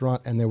Mama's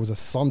Restaurant, and there was a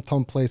Som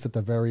Tum place at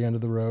the very end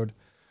of the road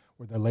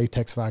where the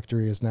latex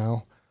factory is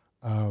now.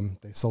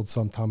 They sold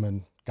Som Tum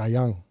and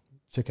Gayang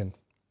chicken,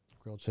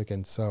 grilled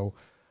chicken. So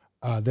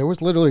there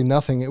was literally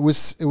nothing. It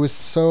was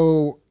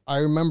so. I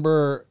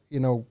remember, you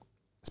know,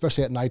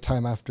 especially at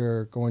nighttime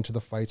after going to the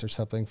fights or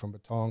something from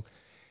Batong,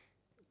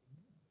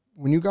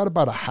 when you got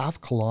about a half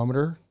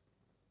kilometer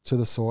to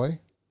the soy,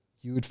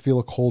 you would feel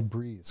a cold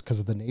breeze because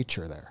of the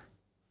nature there.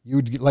 You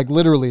would, like,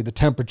 literally the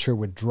temperature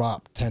would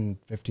drop 10,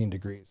 15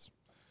 degrees.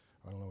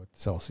 I don't know what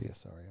Celsius,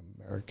 sorry,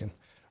 I'm American.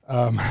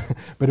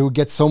 But it would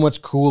get so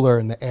much cooler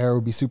and the air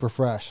would be super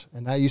fresh.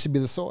 And that used to be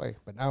the soy,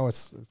 but now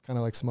it's kind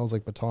of like smells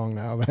like Batong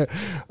now.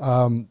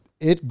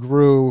 It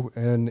grew,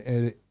 and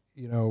it,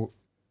 you know,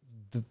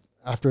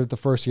 after the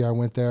first year I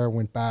went there,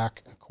 went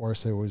back, of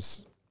course, it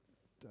was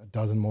a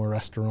dozen more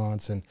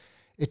restaurants, and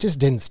it just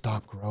didn't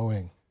stop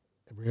growing,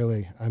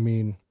 really. I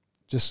mean,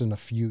 just in a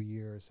few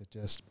years,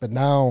 but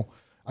now,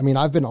 I mean,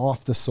 I've been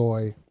off the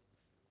soy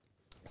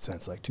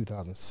since like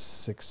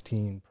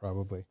 2016,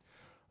 probably.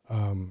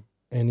 And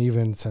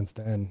even since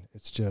then,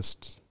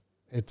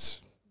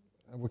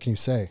 what can you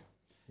say?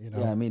 You know?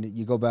 Yeah, I mean,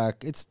 you go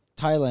back, it's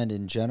Thailand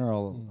in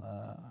general.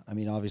 I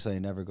mean, obviously I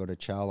never go to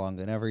Chalong,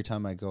 and every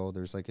time I go,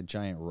 there's like a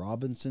giant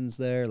Robinsons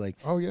there. Like,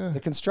 oh yeah,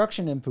 the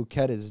construction in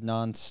Phuket is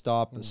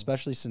nonstop,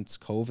 especially since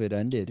COVID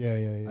ended.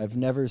 Yeah. I've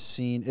never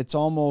seen, it's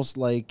almost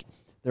like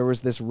there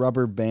was this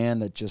rubber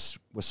band that just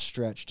was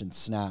stretched and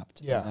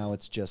snapped. Yeah. And now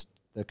it's just,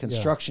 the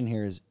construction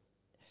here is,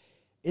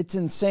 it's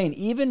insane.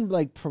 Even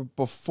like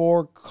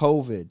before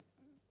COVID,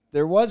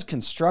 there was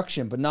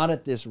construction, but not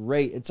at this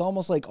rate. It's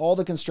almost like all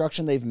the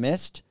construction they've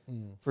missed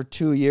for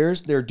 2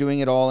 years, they're doing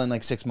it all in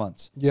like 6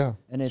 months. Yeah,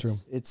 and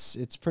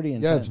it's pretty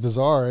intense. Yeah, it's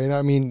bizarre. And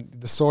I mean,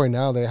 the soy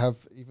now, they have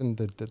even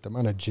the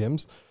amount of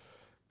gyms.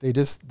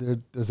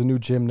 There's a new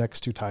gym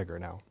next to Tiger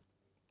now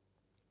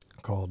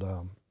called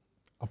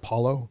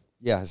Apollo.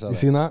 Yeah, so you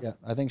seen that? Yeah,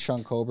 I think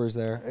Sean Kober's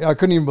there. Yeah, I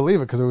couldn't even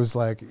believe it because it was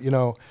like, you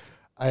know,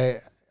 I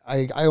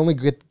only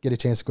get a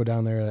chance to go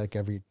down there like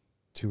every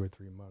 2 or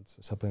 3 months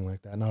or something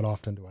like that. Not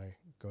often do I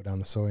go down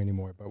the soy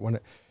anymore, but when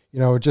it, you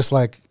know, just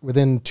like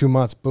within 2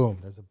 months, boom,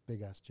 there's a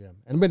big ass gym.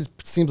 And it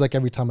seems like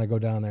every time I go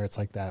down there, it's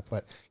like that.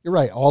 But you're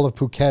right, all of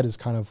Phuket is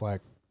kind of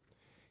like,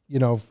 you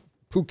know,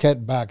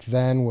 Phuket back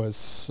then was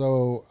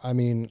so. I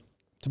mean,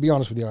 to be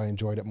honest with you, I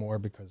enjoyed it more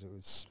because it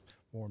was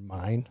more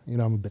mine. You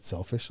know, I'm a bit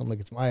selfish. I'm like,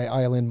 it's my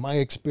island, my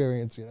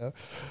experience. You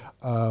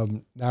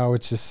know, now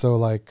it's just so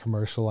like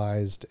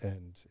commercialized,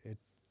 and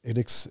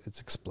it's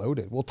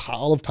exploded. Well,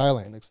 all of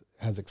Thailand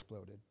has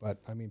exploded, but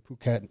I mean,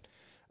 Phuket,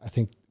 I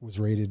think, was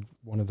rated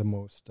one of the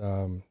most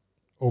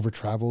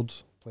over-traveled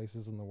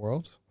places in the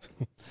world.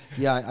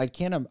 Yeah, I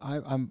can't.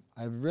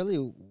 I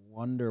really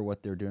wonder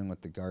what they're doing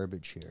with the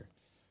garbage here.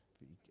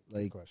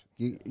 Like,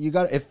 you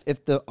got,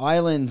 if the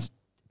island's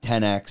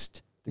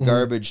 10x'd, the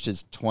garbage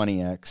is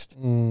 20x'd.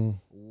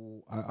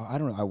 I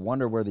don't know. I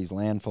wonder where these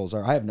landfills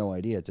are. I have no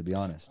idea, to be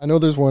honest. I know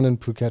there's one in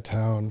Phuket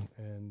town,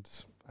 and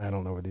I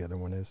don't know where the other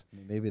one is.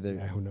 Maybe they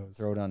who knows?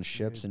 Throw it on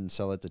ships and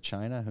sell it to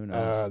China. Who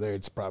knows?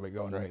 It's probably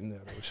going right in the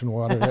ocean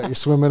water that you're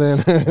swimming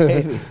in.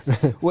 Maybe.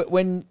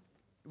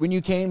 when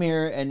you came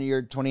here and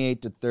you're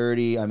 28 to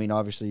 30, I mean,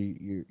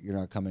 obviously you're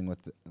not coming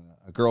with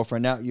a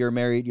girlfriend now. You're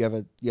married.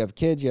 You have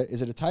kids.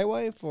 Is it a Thai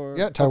wife or?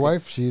 Yeah, Thai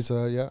wife. She's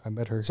I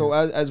met her. So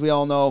as we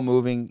all know,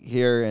 moving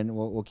here, and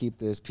we'll keep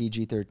this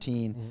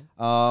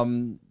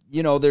PG-13.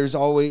 You know, there's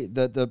always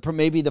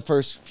maybe the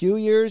first few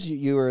years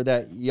you were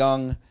that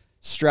young,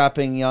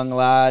 strapping young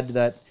lad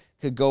that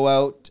could go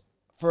out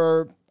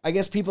for. I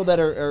guess people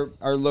that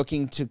are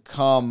looking to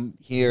come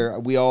here.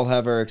 We all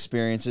have our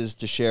experiences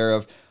to share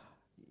of.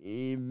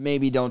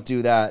 Maybe don't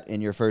do that in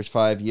your first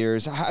 5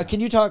 years. Can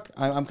you talk?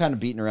 I'm kind of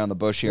beating around the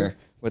bush here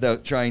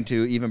without trying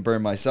to even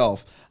burn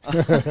myself.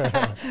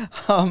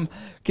 Can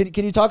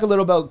you talk a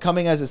little about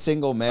coming as a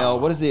single male?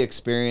 What is the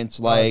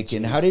experience like,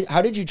 and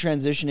how did you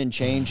transition and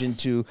change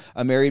into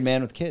a married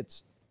man with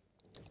kids?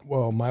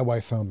 Well, my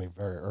wife found me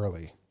very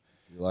early.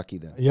 You're lucky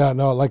then. Yeah,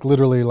 no, like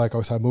literally, like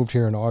I moved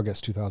here in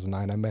August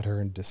 2009. I met her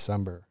in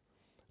December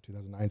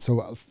 2009.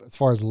 So as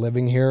far as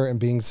living here and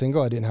being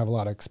single, I didn't have a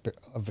lot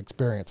of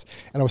experience,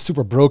 and I was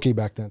super brokey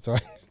back then. So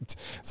it's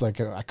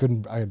like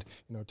I'd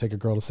take a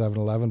girl to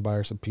 7-Eleven, buy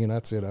her some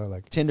peanuts,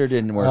 like Tinder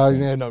didn't work. No,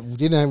 we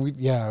didn't have.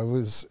 Yeah, it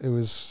was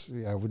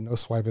with no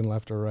swiping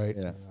left or right.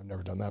 Yeah. I've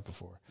never done that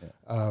before.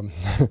 Yeah.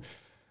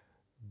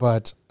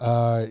 But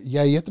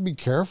you have to be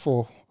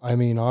careful. I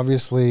mean,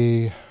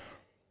 obviously,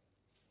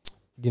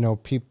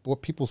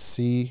 what people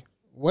see,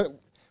 what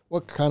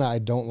kind of I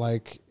don't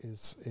like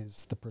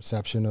is the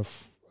perception of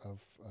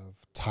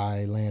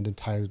Thailand and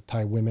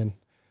Thai women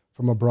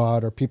from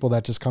abroad, or people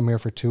that just come here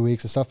for 2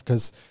 weeks and stuff,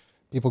 because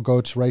people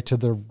go right to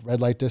the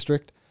red light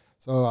district.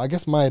 So I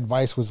guess my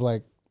advice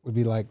would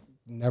be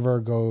never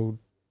go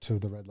to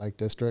the red light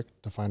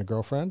district to find a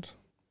girlfriend.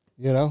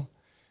 That's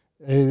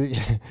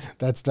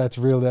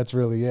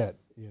really it.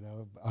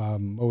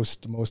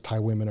 Most Thai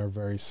women are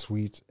very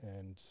sweet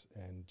and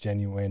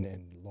genuine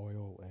and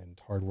loyal and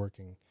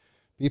hardworking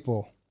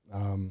people.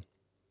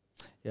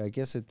 I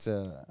guess it's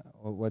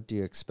what do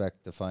you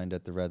expect to find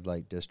at the red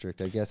light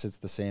district? I guess it's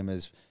the same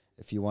as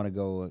if you want to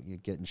go you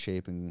get in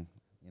shape and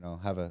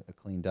have a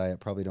clean diet.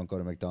 Probably don't go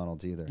to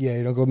McDonald's either. Yeah,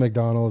 you don't go to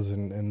McDonald's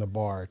and the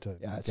bar to.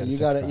 Yeah, so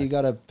you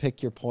gotta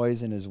pick your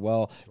poison as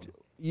well. Sure.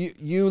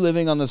 You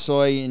living on the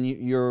soy, and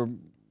you're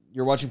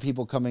watching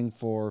people coming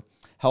for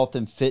health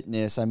and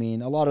fitness. I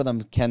mean, a lot of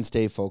them can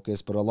stay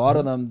focused, but a lot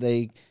of them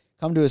they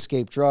come to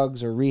escape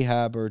drugs or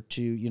rehab or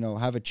to,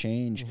 have a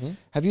change. Mm-hmm.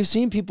 Have you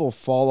seen people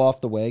fall off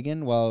the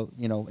wagon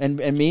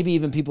and maybe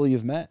even people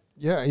you've met?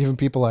 Yeah, even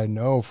people I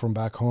know from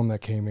back home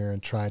that came here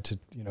and tried to,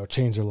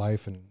 change their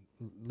life and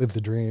live the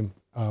dream,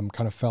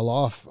 kind of fell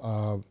off.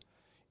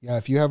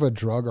 If you have a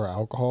drug or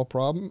alcohol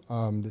problem,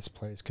 this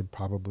place could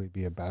probably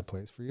be a bad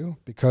place for you,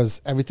 because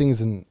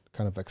everything's in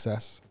kind of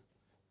excess,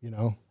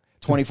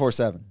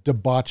 24/7.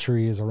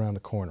 Debauchery is around the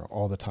corner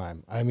all the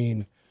time. I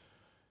mean,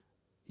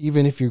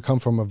 even if you come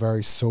from a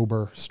very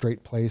sober,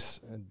 straight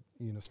place and,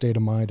 state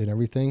of mind and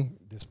everything,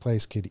 this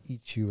place could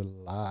eat you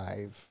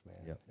alive, man.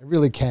 Yep. It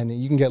really can.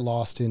 You can get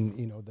lost in,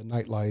 the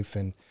nightlife,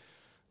 and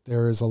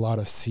there is a lot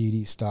of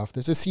seedy stuff.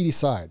 There's a seedy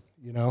side,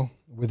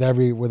 with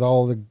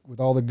all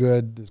the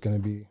good, there's going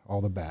to be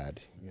all the bad,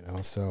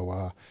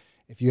 So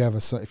if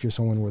you're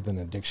someone with an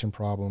addiction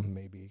problem,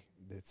 maybe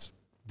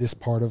this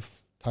part of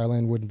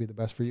Thailand wouldn't be the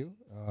best for you.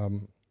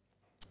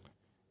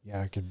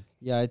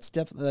 It's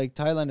definitely like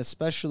Thailand,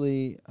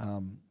 especially,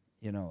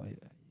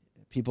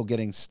 people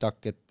getting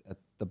stuck at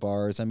the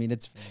bars. I mean,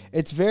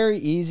 it's very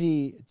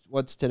easy.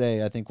 What's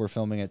today? I think we're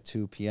filming at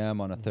 2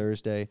 p.m. on a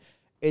Thursday.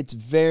 It's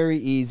very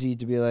easy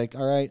to be like,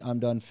 all right, I'm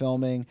done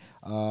filming,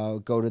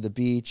 go to the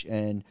beach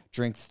and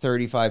drink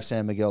 35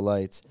 San Miguel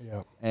Lights.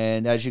 Yeah.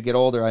 And as you get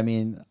older, I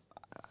mean,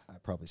 I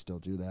probably still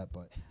do that,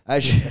 but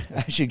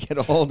as you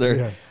get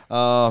older,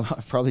 I'm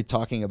probably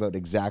talking about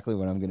exactly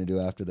what I'm going to do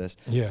after this.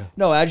 Yeah.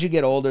 No, as you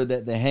get older,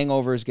 the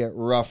hangovers get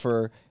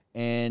rougher,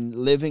 and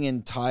living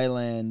in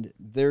Thailand,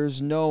 there's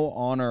no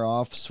on or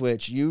off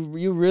switch. You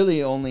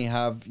really only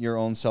have your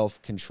own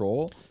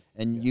self-control,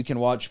 and you can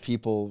watch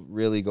people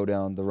really go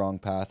down the wrong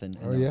path and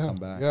come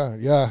back.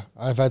 Yeah.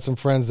 I've had some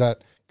friends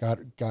that got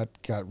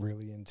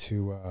really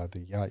into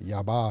the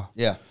yaba.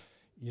 Yeah.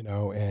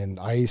 And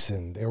ice,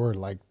 and they were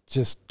like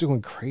just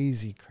doing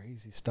crazy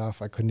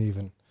stuff. I couldn't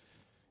even.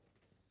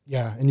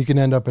 Yeah, and you can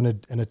end up in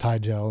a Thai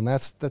jail, and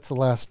that's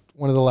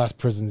one of the last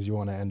prisons you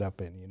want to end up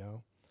in.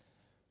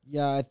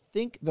 Yeah, I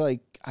think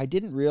I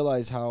didn't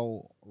realize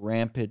how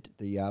rampant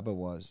the yaba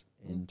was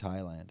in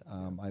Thailand.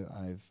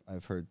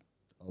 I've heard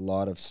a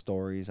lot of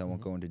stories I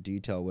won't go into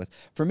detail with.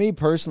 For me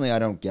personally, I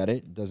don't get it.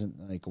 It doesn't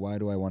why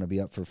do I want to be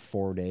up for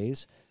 4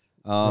 days?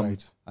 Right.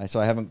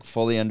 So I haven't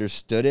fully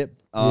understood it.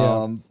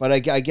 But I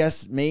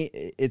guess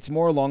it's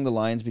more along the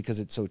lines because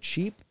it's so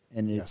cheap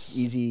and it's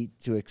easy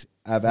to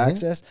have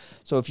access.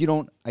 So if you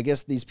don't, I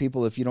guess these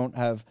people, if you don't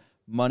have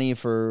money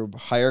for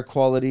higher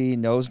quality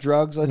nose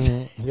drugs, let's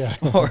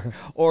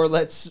or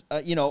let's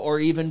or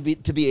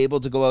even to be able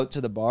to go out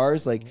to the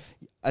bars,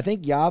 I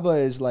think yaba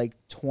is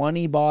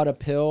 20 baht a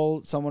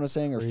pill, someone was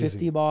saying, or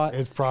 50 baht.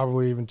 It's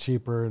probably even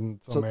cheaper in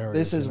some areas.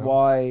 This is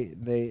why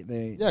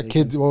they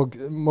kids,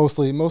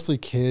 mostly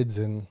kids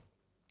and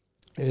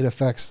it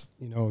affects,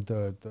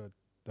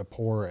 the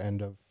poor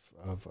end of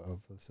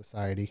the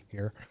society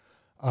here.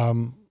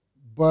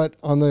 But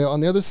on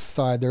the other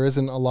side, there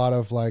isn't a lot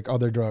of like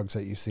other drugs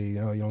that you see.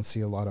 You don't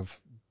see a lot of,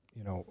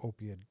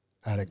 opiate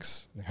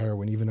addicts and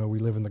heroin, even though we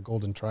live in the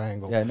Golden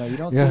Triangle. Yeah, no, you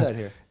don't see that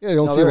here. Yeah, you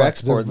don't see they're a lot.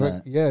 exporting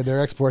that. Yeah,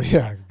 they're exporting.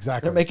 Yeah,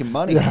 exactly. They're making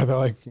money. Yeah, they're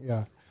like,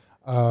 yeah.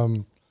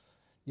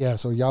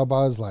 So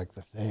Yaba is like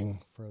the thing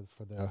for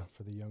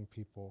the young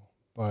people.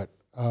 But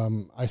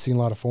I seen a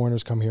lot of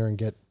foreigners come here and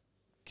get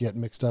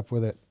mixed up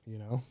with it,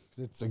 'cause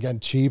it's again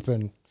cheap,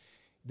 and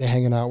they're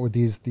hanging out with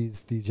these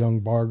young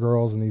bar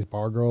girls, and these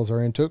bar girls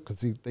are into it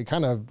because they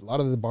kind of, a lot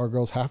of the bar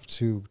girls have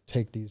to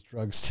take these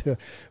drugs to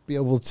be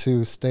able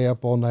to stay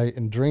up all night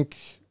and drink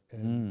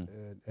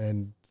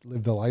and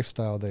live the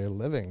lifestyle they're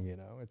living.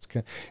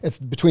 It's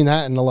between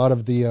that and a lot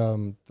of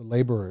the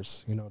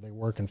laborers. They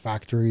work in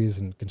factories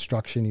and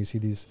construction. You see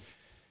these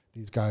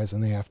guys,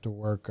 and they have to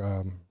work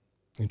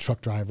in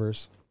truck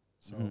drivers.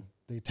 So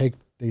they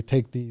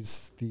take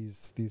these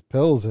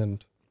pills,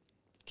 and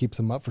keeps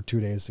them up for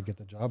 2 days to get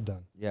the job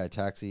done. Yeah,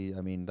 taxi.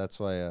 I mean, that's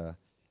why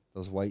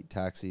those white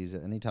taxis,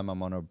 anytime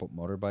I'm on a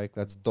motorbike,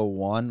 that's the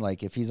one.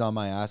 Like, if he's on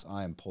my ass,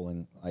 I'm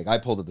pulling. Like, I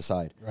pull to the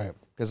side. Right.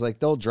 Because, like,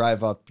 they'll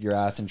drive up your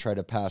ass and try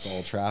to pass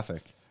all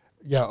traffic.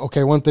 Yeah,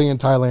 okay, one thing in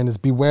Thailand is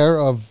beware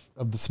of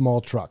the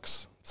small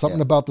trucks.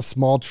 Something about the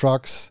small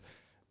trucks,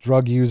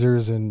 drug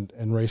users, and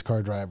race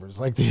car drivers.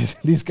 Like,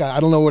 these guys, I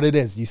don't know what it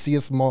is. You see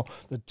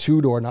the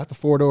 2-door, not the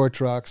 4-door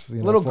trucks.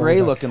 Little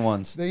gray-looking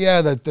ones.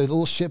 Yeah, the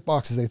little shit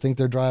boxes. They think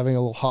they're driving a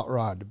little hot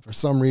rod. For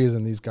some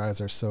reason, these guys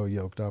are so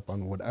yoked up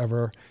on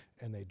whatever,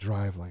 and they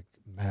drive like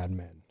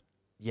madmen.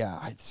 Yeah,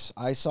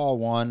 I saw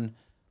one.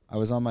 I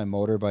was on my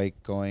motorbike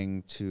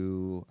going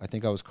to, I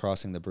think I was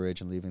crossing the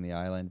bridge and leaving the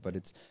island, but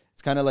it's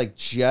kind of like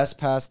just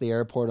past the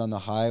airport on the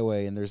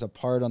highway, and there's a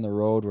part on the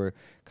road where it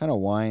kind of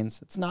winds.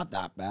 It's not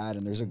that bad,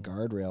 and there's a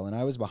guardrail, and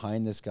I was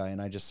behind this guy,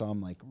 and I just saw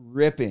him like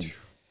ripping.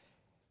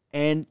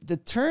 And the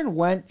turn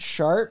went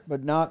sharp,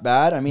 but not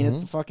bad. I mean,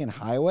 it's the fucking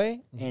highway,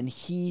 and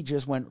he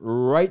just went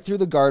right through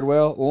the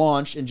guardrail,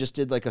 launched, and just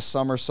did like a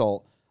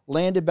somersault,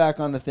 landed back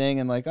on the thing,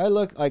 and like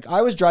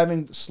I was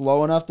driving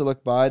slow enough to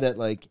look by that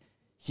like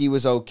he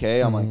was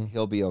okay. I'm like,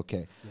 he'll be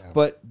okay. Yeah.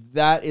 But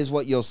that is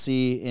what you'll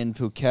see in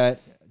Phuket,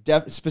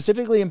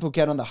 specifically in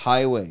Phuket on the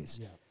highways.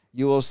 Yeah.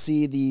 You will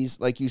see these,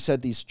 like you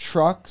said, these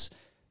trucks.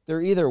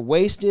 They're either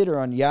wasted or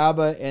on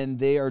Yaba, and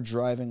they are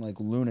driving like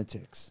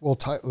lunatics. Well,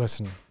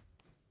 listen,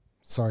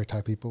 sorry,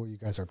 Thai people, you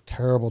guys are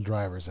terrible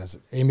drivers.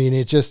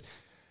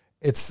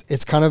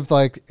 It's kind of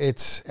like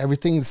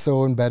everything's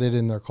so embedded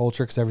in their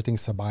culture because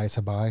everything's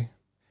sabai.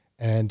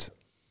 And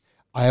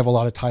I have a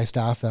lot of Thai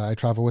staff that I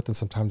travel with, and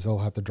sometimes they'll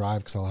have to drive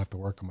because I'll have to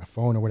work on my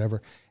phone or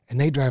whatever. And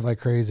they drive like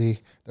crazy.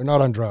 They're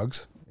not on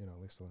drugs. At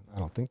least I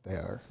don't think they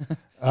are.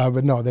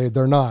 But no,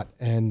 they're not.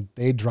 And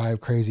they drive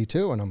crazy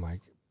too. And I'm like,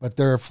 but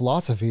their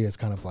philosophy is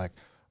kind of like,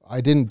 I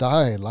didn't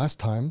die last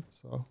time.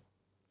 So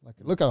like,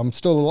 look, I'm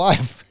still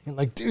alive.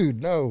 Like, dude,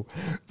 no.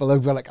 But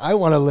like, I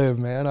want to live,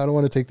 man. I don't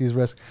want to take these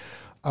risks.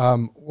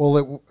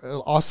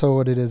 Also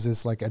what it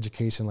is like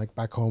education. Like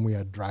back home, we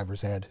had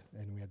driver's ed,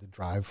 and we had to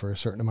drive for a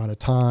certain amount of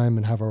time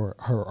and have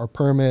our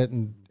permit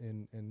and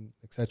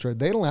et cetera.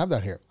 They don't have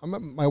that here.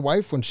 My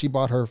wife, when she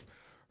bought her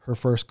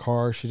first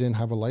car, she didn't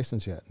have a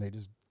license yet.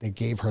 And they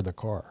gave her the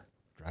car,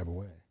 drive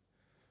away.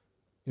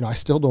 I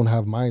still don't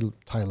have my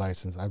Thai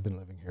license. I've been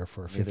living here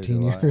for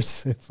 15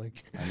 years. It's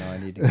like, I know I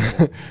need to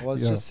get it. Well,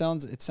 it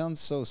sounds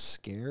so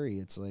scary.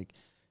 It's like,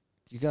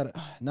 you got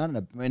to, not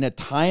in a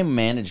time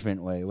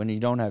management way. When you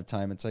don't have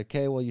time, it's like,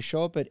 okay, well, you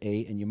show up at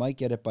 8 and you might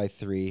get it by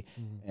 3.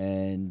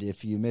 And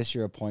if you miss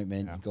your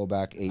appointment, you go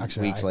back 8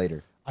 weeks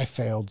later. I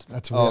failed.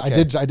 That's what I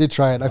did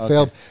try it. I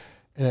failed.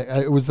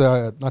 And it was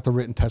not the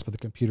written test, but the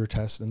computer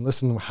test. And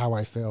listen, how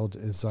I failed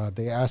is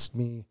they asked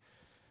me,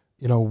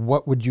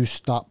 what would you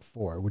stop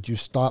for? Would you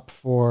stop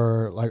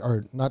for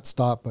or not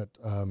stop, but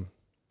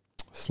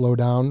slow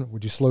down?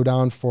 Would you slow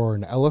down for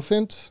an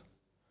elephant?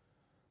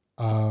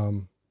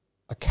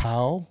 A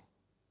cow,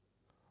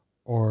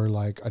 or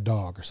like a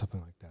dog or something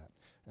like that.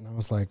 And I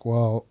was like,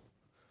 well,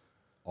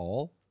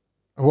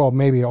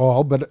 maybe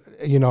all, but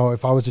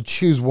if I was to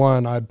choose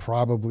one, I'd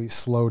probably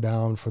slow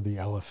down for the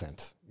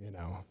elephant,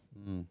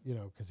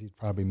 because he'd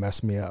probably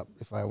mess me up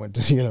if I went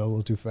to, a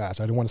little too fast.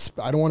 I don't want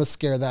to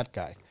scare that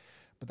guy.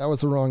 But that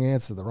was the wrong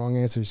answer. The wrong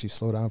answer is you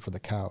slow down for the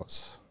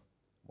cows.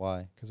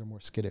 Why? Because they're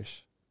more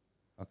skittish.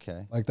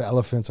 Okay. Like the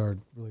elephants are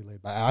really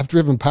laid back. I've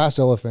driven past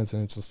elephants,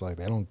 and it's just like,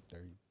 they're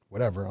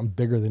whatever, I'm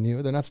bigger than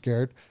you. They're not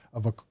scared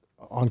of a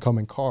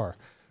oncoming car.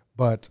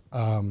 But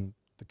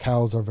the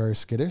cows are very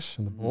skittish,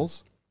 and the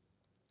bulls.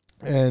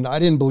 And I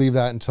didn't believe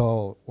that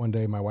until one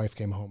day my wife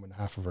came home and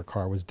half of her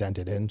car was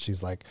dented in.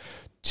 She's like,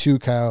 2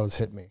 cows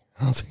hit me.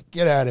 I was like,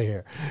 get out of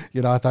here.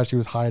 I thought she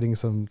was hiding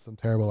some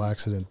terrible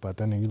accident. But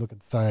then you look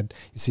at the side,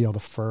 you see all the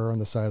fur on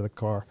the side of the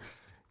car,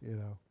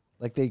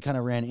 Like they kind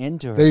of ran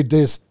into her.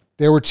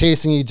 They were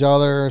chasing each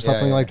other or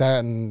something like that.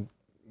 And,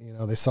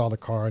 they saw the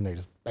car and they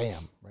just,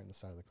 bam, right in the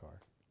side of the car.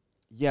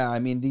 Yeah, I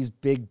mean, these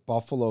big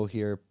buffalo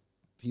here,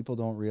 people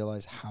don't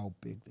realize how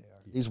big they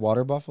are. These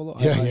water buffalo.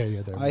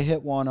 Yeah. I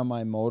hit one on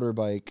my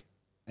motorbike,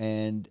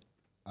 and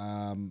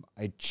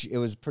it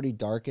was pretty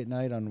dark at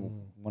night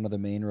on one of the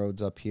main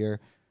roads up here.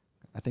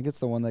 I think it's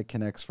the one that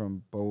connects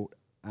from Boat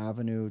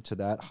Avenue to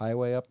that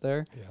highway up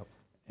there. Yep.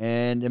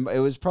 And it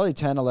was probably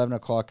 10, 11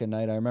 o'clock at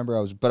night. I remember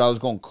I was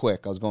going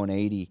quick. I was going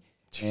 80.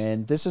 Jeez.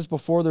 And this is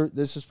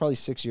this was probably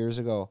 6 years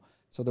ago.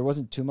 So there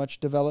wasn't too much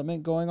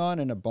development going on,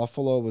 and a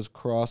buffalo was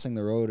crossing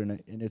the road,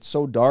 and it's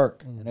so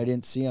dark, and I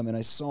didn't see him, and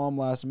I saw him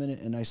last minute,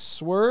 and I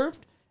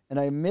swerved, and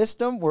I missed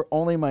him where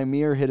only my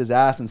mirror hit his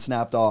ass and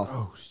snapped off.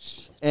 Oh,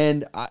 shit.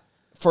 And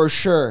for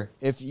sure,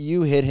 if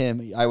you hit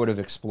him, I would have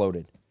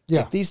exploded. Yeah.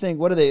 Like these things,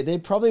 what are they? They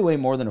probably weigh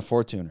more than a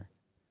Fortuner.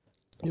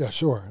 Yeah,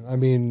 sure. I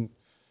mean,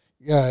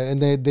 yeah,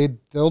 and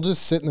they'll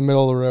just sit in the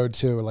middle of the road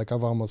too. Like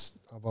I've almost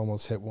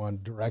hit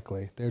one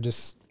directly. They're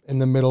just in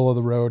the middle of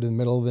the road, in the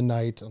middle of the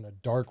night, on a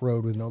dark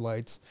road with no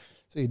lights.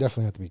 So you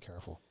definitely have to be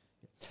careful.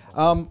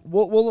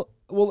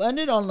 We'll end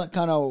it on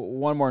kind of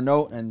one more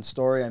note and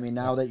story. I mean,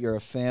 now that you're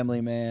a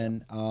family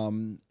man,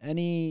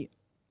 any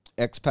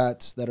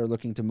expats that are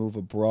looking to move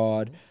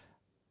abroad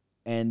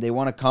and they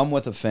want to come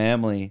with a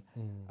family,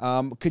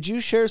 could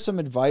you share some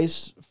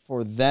advice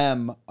for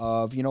them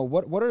of,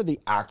 what are the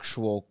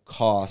actual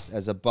costs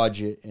as a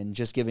budget, and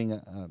just giving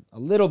a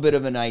little bit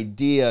of an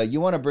idea? You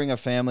want to bring a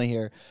family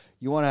here.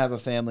 You want to have a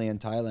family in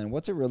Thailand.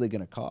 What's it really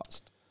going to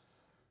cost?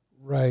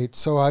 Right.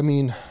 So, I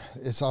mean,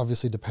 it's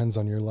obviously depends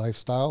on your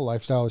lifestyle.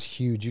 Lifestyle is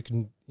huge. You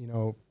can,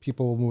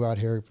 people will move out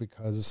here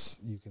because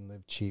you can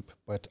live cheap,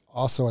 but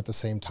also at the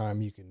same time,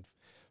 you can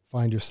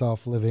find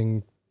yourself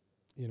living,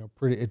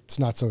 it's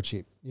not so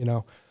cheap,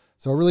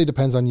 So it really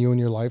depends on you and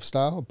your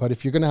lifestyle. But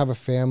if you're going to have a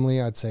family,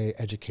 I'd say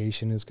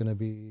education is going to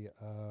be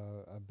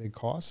a big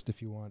cost.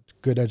 If you want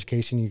good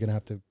education, you're going to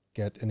have to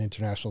get an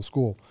international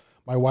school.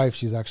 My wife,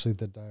 she's actually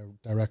the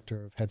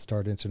director of Head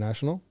Start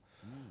International.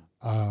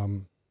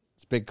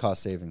 It's big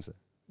cost savings.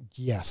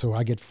 Yeah, so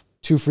I get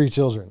 2 free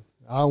children.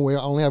 I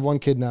only have 1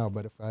 kid now,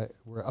 but if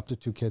we're up to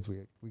 2 kids,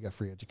 we get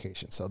free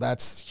education. So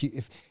that's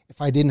if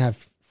I didn't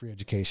have free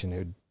education,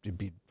 it'd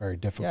be very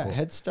difficult. Yeah,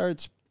 Head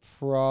Start's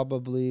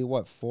probably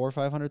what, 400,000 or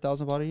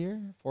 500,000 baht a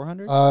year?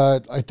 400?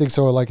 I think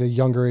so. Like the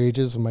younger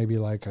ages, maybe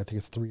I think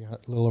it's a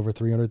little over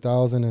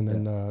 300,000, and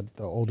then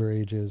the older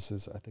ages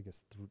is I think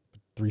it's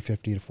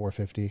 350 to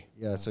 450.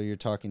 Yeah, so you're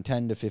talking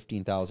 10 to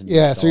 15,000.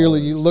 Yeah, so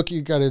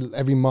you got it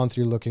every month.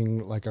 You're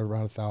looking like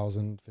around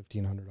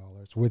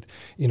 $1,000-$1,500 with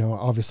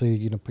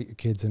obviously put your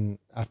kids in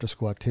after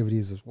school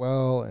activities as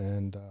well,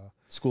 and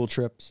school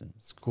trips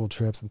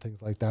and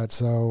things like that.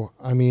 So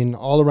I mean,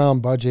 all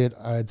around budget,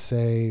 I'd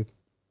say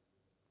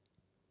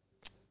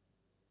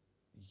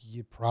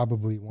you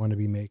probably want to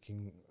be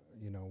making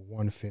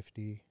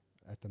 150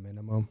 at the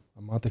minimum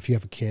a month if you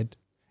have a kid.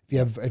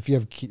 If you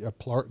have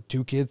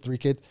 2 kids, 3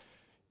 kids,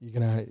 you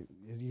got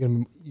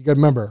to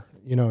remember,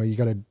 you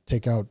got to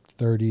take out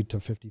 30 to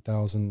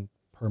 50,000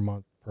 per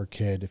month per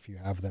kid if you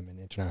have them in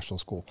international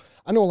school.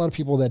 I know a lot of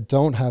people that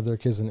don't have their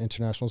kids in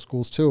international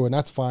schools too, and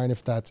that's fine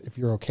if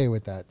you're okay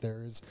with that.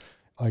 There's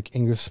like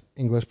English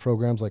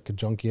programs like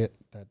Kajunkiet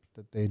that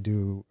they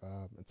do.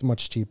 It's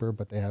much cheaper,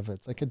 but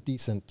it's like a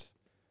decent.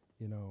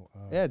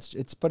 Yeah,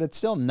 but it's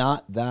still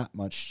not that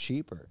much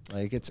cheaper.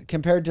 Like it's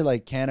compared to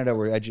like Canada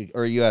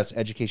where US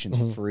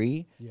education's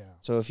free. Yeah.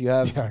 So if you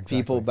have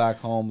people back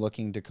home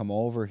looking to come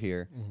over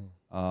here,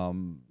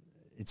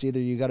 it's either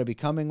you got to be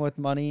coming with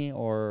money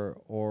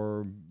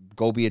or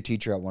go be a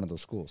teacher at one of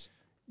those schools.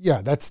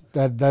 Yeah, that's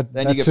then that's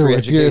you get free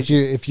education.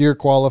 If you're a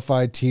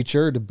qualified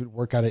teacher to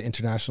work at an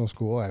international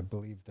school, I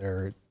believe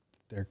their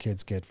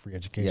kids get free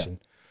education.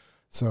 Yeah.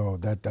 So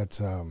that's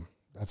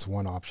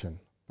one option.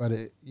 But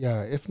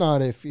if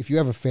not, if you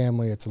have a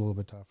family, it's a little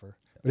bit tougher.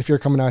 But if you're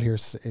coming out here,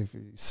 if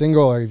you're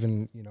single or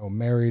even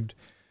married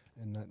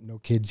and no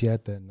kids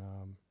yet, then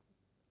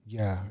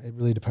it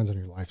really depends on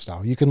your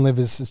lifestyle. You can live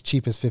as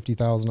cheap as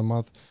 50,000 a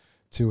month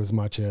to as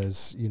much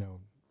as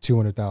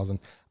 200,000.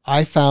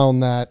 I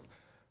found that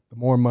the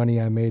more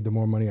money I made, the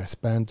more money I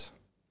spent.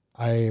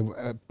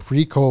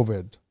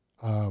 Pre-COVID,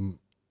 I'm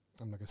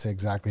not gonna say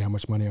exactly how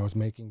much money I was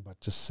making, but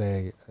just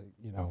say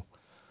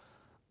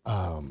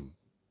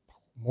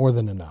more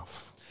than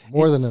enough.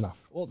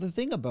 Well, the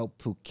thing about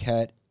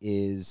Phuket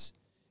is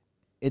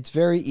it's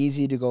very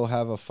easy to go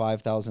have a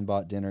 5,000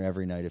 baht dinner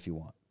every night if you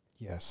want.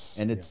 Yes.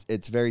 And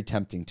it's very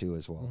tempting too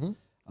as well.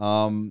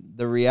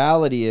 The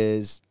reality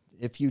is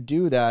if you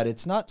do that,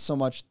 it's not so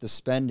much the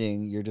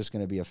spending. You're just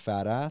going to be a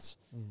fat ass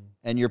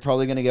and you're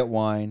probably going to get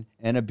wine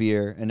and a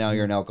beer and now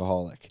you're an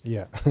alcoholic.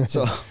 Yeah.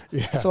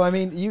 So I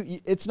mean,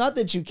 it's not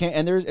that you can't,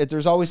 and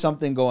there's always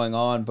something going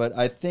on, but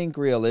I think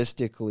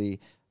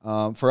realistically,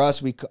 for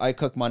us, I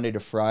cook Monday to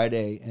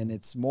Friday, and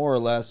it's more or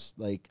less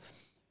like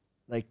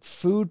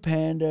Food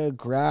Panda,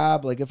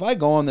 Grab. Like if I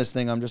go on this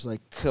thing, I'm just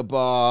like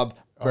kebab,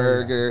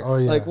 burger. Oh,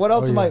 yeah. Like what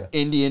else am I?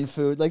 Indian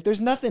food. Like there's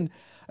nothing.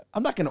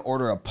 I'm not gonna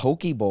order a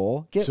poke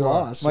bowl. Get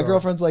lost. My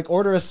girlfriend's like,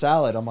 order a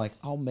salad. I'm like,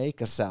 I'll make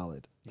a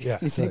salad. Yeah.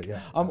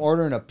 I'm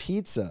ordering a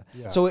pizza.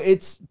 Yeah. So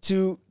it's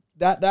to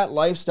that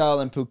lifestyle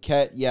in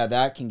Phuket, yeah,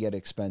 that can get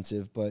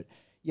expensive, but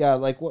yeah,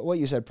 like what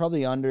you said,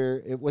 probably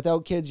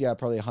without kids, yeah,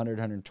 probably 100,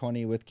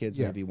 120, with kids,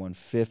 maybe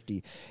 150.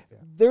 Yeah.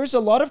 There's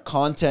a lot of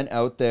content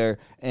out there,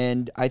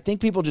 and I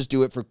think people just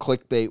do it for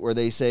clickbait, where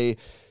they say,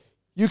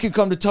 you can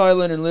come to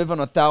Thailand and live on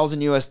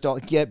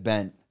 $1,000 get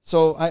bent.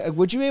 So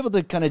would you be able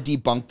to kind of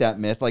debunk that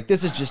myth? Like,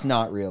 this is just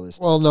not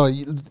realistic. Well, no,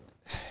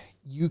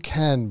 you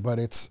can, but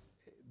it's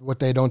what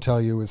they don't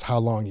tell you is how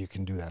long you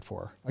can do that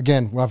for.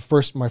 Again, my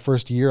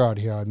first year out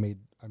here, I made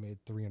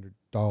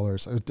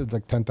 $300. It did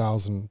like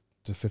 10,000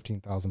 to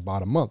 15,000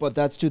 baht a month. But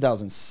that's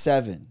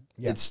 2007.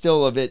 Yeah. It's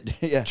still a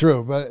bit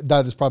True, but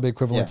that is probably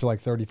equivalent to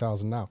like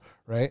 30,000 now,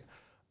 right?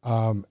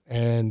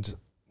 And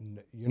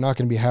you're not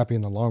going to be happy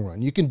in the long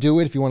run. You can do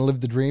it if you want to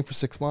live the dream for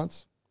 6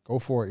 months. Go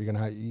for it. You're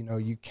gonna,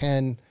 you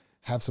can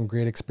have some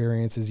great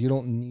experiences. You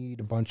don't need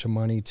a bunch of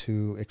money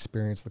to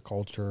experience the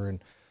culture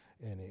and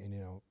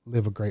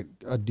live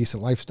a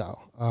decent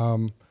lifestyle.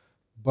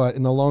 But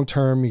in the long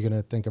term, you're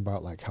gonna think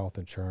about like health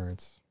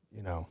insurance.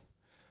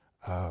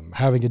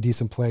 Having a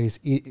decent place,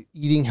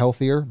 eating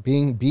healthier.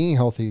 Being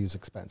healthy is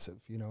expensive.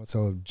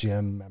 So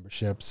gym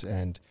memberships,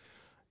 and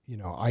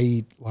I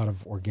eat a lot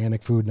of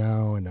organic food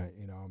now, and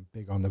I'm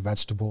big on the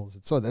vegetables.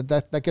 So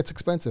that gets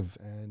expensive,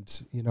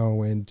 and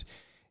and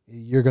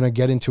you're going to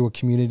get into a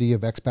community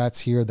of expats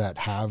here that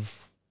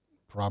have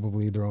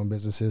probably their own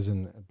businesses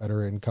and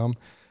better income.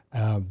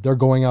 They're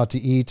going out to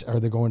eat, or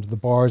they're going to the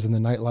bars and the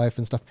nightlife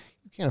and stuff.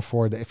 You can't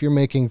afford that. If you're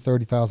making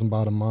 30,000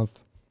 baht a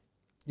month,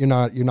 you're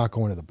not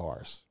going to the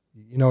bars.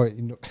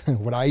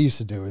 What I used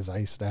to do is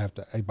I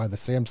buy the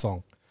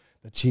Samsung,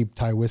 the cheap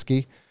Thai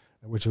whiskey,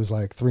 which was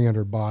like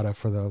 300 baht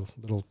for the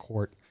little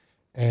quart.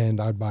 And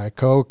I'd buy a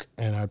Coke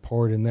and I'd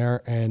pour it in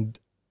there. And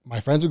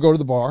my friends would go to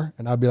the bar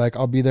and I'd be like,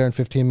 I'll be there in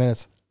 15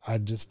 minutes.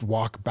 I'd just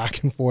walk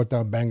back and forth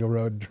down Bangalore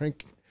Road,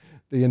 drink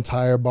the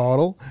entire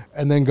bottle,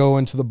 and then go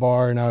into the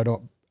bar. And I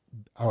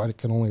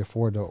can only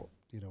afford to,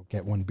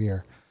 get one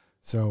beer.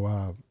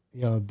 So,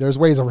 there's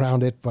ways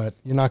around it, but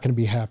you're not going to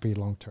be happy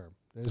long term.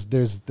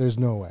 There's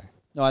no way.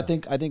 No, I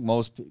think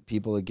most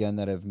people, again,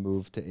 that have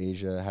moved to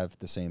Asia have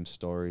the same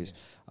stories.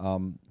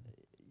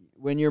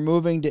 When you're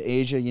moving to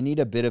Asia, you need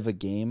a bit of a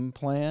game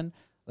plan.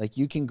 Like,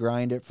 you can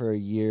grind it for a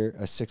year,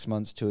 6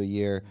 months to a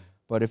year.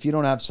 But if you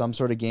don't have some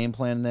sort of game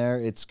plan there,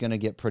 it's going to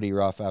get pretty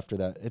rough after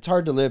that. It's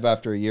hard to live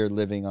after a year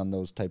living on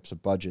those types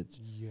of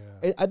budgets.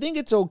 Yeah. I think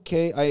it's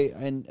okay.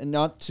 And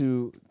not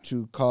to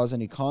cause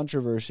any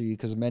controversy,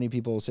 because many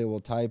people will say, well,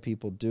 Thai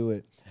people do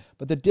it.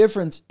 But the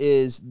difference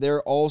is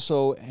they're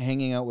also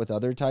hanging out with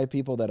other Thai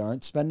people that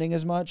aren't spending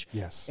as much.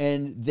 Yes.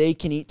 And they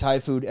can eat Thai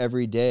food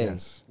every day,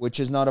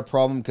 which is not a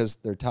problem because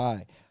they're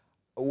Thai.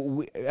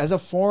 As a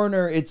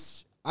foreigner,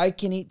 I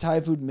can eat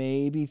Thai food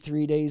maybe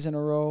 3 days in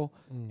a row.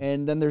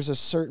 And then there's a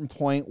certain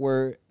point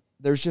where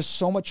there's just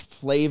so much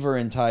flavor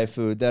in Thai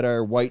food that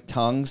our white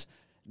tongues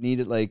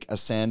needed like a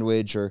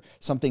sandwich or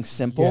something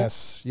simple.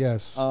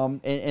 Yes.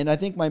 And I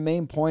think my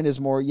main point is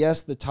more,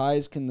 yes, the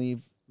Thais can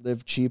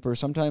live cheaper.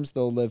 Sometimes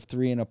they'll live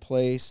 3 in a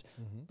place.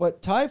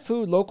 But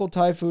local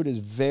Thai food is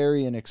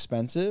very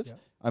inexpensive. Yeah.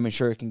 I mean,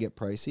 sure, it can get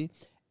pricey.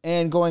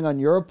 And going on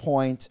your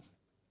point,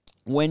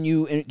 when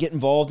you get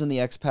involved in the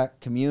expat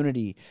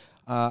community,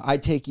 I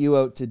take you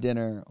out to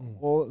dinner.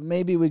 Well,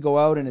 maybe we go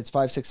out and it's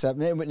 5, 6,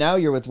 7. Now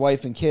you're with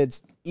wife and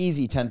kids,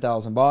 easy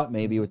 10,000 baht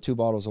maybe with 2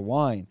 bottles of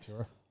wine.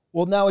 Sure.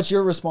 Well, now it's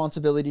your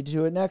responsibility to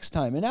do it next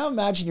time. And now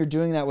imagine you're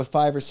doing that with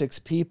 5 or 6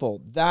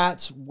 people.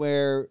 That's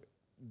where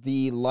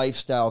the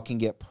lifestyle can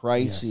get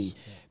pricey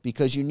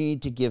because you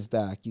need to give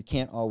back. You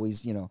can't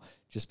always,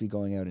 just be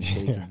going out and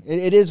taking.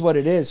 It is what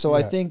it is. So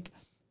I think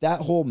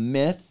that whole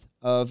myth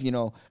of,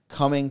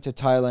 coming to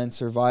Thailand,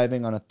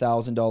 surviving on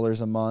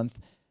 $1,000 a month,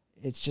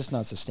 it's just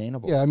not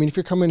sustainable. Yeah, I mean, if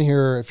you're coming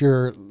here, if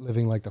you're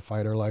living like the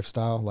fighter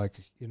lifestyle, like,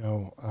 I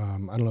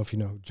don't know if you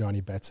know who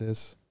Johnny Betts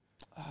is.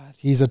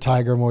 He's a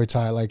Tiger Muay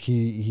Thai. Like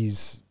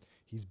he's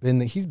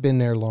been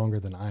there longer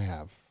than I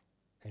have.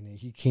 And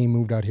he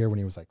moved out here when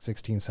he was like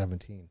 16,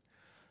 17.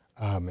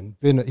 And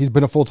he's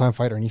been a full-time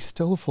fighter, and he's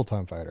still a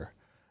full-time fighter.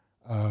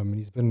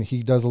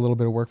 He does a little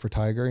bit of work for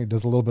Tiger. He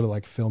does a little bit of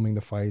like filming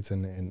the fights,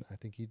 and I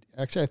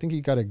think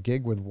he got a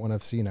gig with ONE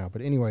FC now.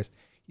 But anyways,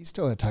 he's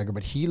still at Tiger,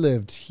 but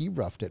he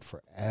roughed it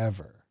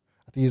forever.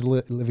 I think he's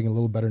living a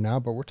little better now,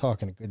 but we're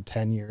talking a good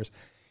 10 years.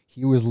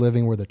 He was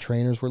living where the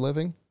trainers were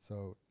living,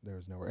 so there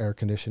was no air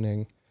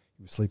conditioning.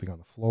 He was sleeping on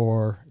the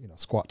floor,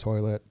 squat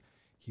toilet.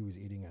 He was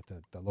eating at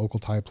the local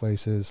Thai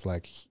places.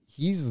 Like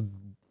he's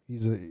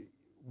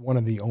one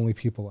of the only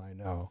people I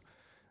know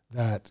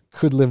that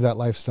could live that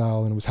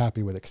lifestyle and was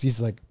happy with it. Because he's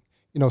like,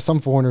 some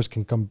foreigners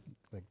can come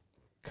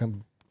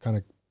kind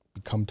of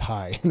become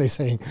Thai, they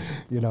say,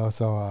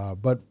 So,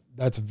 but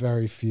that's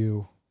very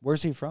few.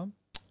 Where's he from?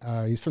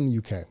 He's from the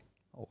UK.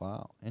 Oh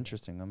wow,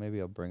 interesting. Well, maybe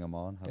I'll bring him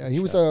on. Yeah,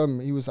 he was. I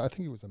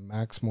think he was a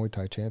Max Muay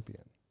Thai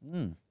champion.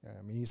 Yeah,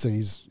 I mean, he's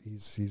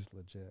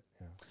legit.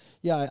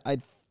 Yeah. Yeah,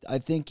 I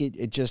think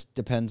it just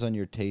depends on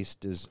your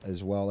taste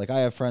as well. Like I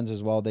have friends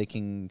as well, they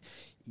can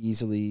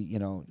easily, you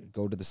know,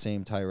 go to the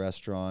same Thai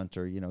restaurant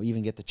or, you know,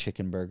 even get the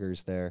chicken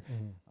burgers there.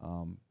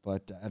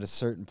 But at a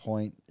certain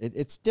point,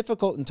 it's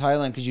difficult in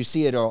Thailand because you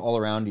see it all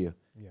around you.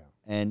 Yeah.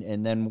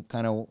 And then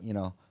kind of, you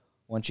know,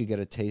 once you get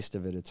a taste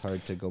of it, it's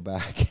hard to go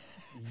back.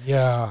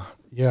 Yeah.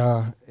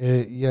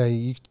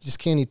 You just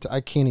can't eat.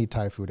 I can't eat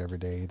Thai food every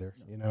day either.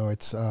 You know,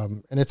 it's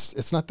and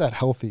it's not that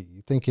healthy.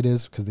 You think it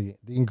is because the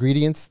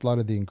ingredients, a lot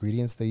of the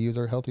ingredients they use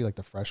are healthy, like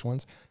the fresh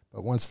ones.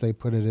 But once they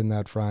put it in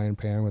that frying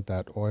pan with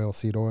that oil,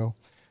 seed oil,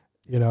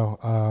 you know,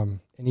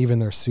 and even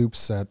their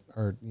soups that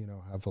are, you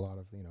know, have a lot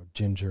of, you know,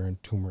 ginger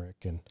and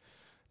turmeric and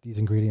these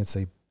ingredients,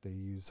 they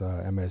use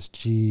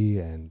MSG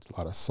and a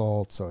lot of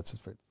salt, so it's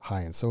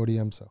high in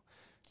sodium. So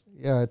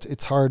yeah,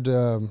 it's hard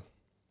to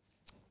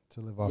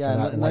live off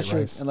of that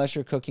unless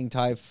you're cooking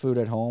Thai food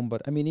at home.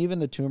 But I mean, even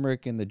the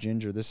turmeric and the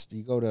ginger,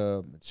 you go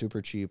to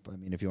Super Cheap. I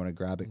mean, if you want to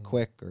grab it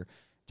quick, or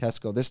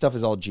Tesco, this stuff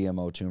is all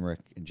GMO turmeric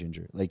and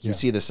ginger. Like you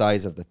see the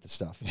size of the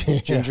stuff.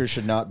 Ginger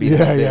should not be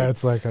that big.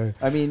 It's like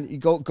I mean, you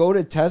go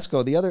to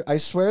Tesco. I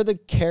swear the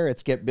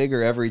carrots get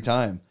bigger every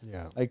time.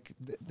 Yeah, like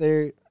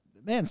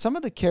some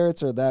of the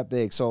carrots are that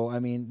big. So I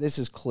mean, this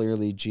is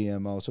clearly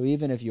GMO. So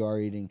even if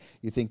you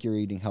think you're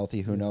eating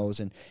healthy, who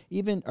knows? And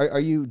even are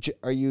you vegan?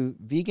 Are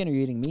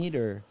you eating meat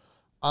or?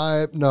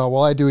 No.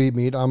 Well, I do eat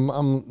meat.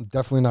 I'm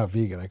definitely not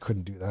vegan. I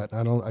couldn't do that.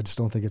 I just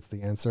don't think it's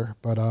the answer.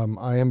 But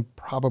I am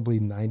probably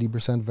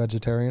 90%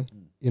 vegetarian.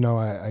 You know,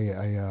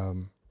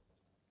 I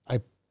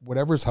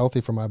whatever's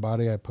healthy for my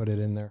body, I put it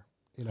in there.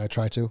 You know, I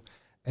try to,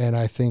 and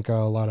I think a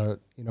lot of,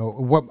 you know,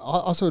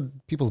 also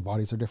people's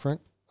bodies are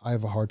different. I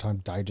have a hard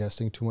time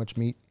digesting too much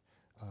meat.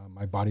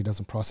 My body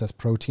doesn't process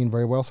protein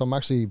very well, so I'm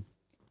actually,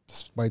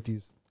 despite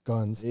these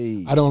guns,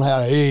 I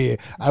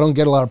don't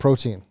get a lot of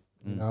protein.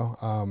 You know,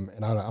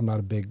 and I'm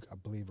not a big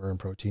believer in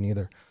protein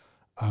either.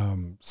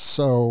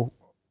 So,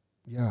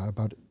 yeah,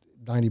 about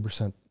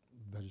 90%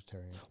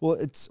 vegetarian. Well,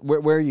 it's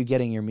where are you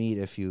getting your meat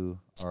if you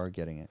are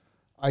getting it?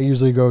 I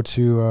usually go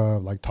to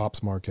like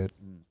Tops Market.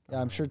 Yeah,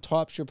 I'm sure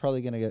Tops you're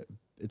probably gonna get.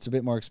 It's a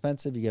bit more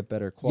expensive. You get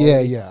better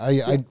quality. Yeah.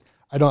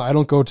 I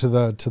don't go to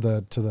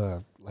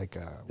the like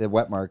the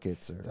wet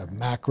markets or the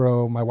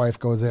Macro. My wife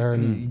goes there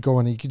and you go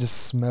and you can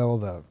just smell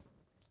the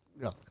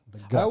guts.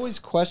 I always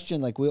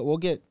question, like we'll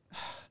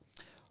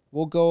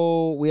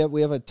go. We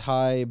have a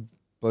Thai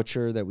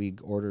butcher that we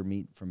order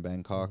meat from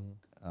Bangkok.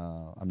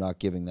 I'm not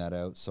giving that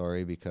out,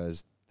 sorry,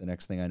 because the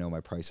next thing I know,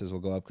 my prices will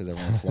go up because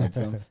everyone floods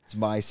them. It's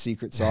my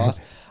secret sauce.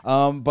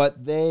 But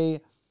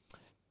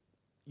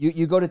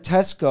you go to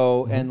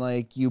Tesco and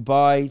like you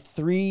buy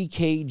 3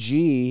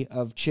 kg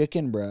of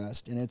chicken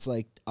breast and it's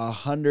like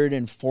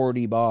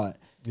 140 baht.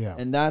 Yeah.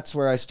 And that's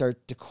where I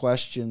start to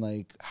question,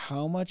 like,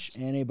 how much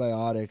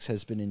antibiotics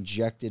has been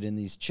injected in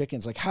these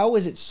chickens? Like, how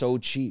is it so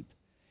cheap?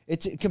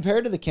 It's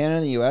compared to the Canada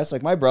and the US.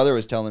 Like my brother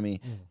was telling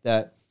me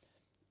that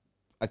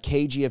a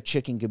kg of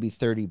chicken could be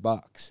 30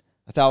 bucks,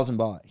 1,000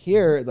 baht.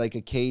 Here, like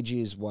a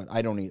kg is what?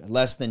 I don't eat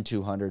less than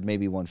 200,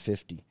 maybe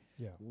 150.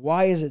 Yeah.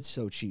 Why is it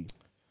so cheap?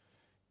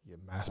 Yeah,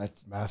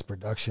 mass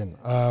production.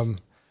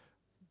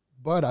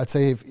 But I'd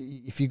say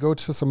if you go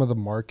to some of the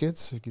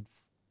markets, you could,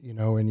 you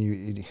know, and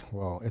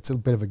it's a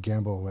bit of a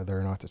gamble whether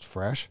or not it's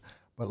fresh,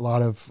 but a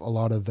lot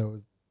of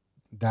those,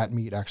 that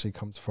meat actually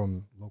comes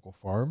from local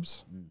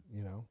farms,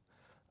 you know.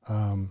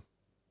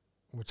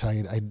 Which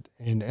and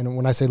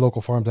when I say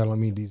local farms, I don't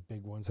mean these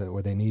big ones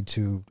where they need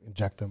to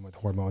inject them with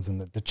hormones and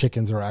the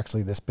chickens are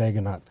actually this big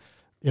and not,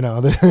 you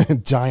know,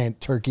 the giant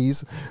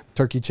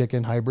turkey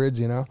chicken hybrids,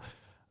 you know.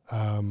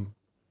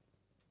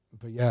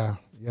 But yeah,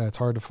 it's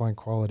hard to find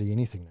quality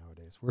anything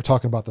nowadays. We're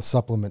talking about the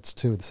supplements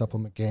too, the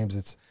supplement games.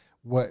 It's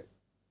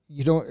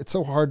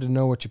so hard to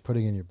know what you're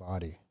putting in your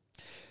body.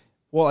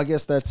 Well, I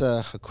guess that's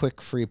a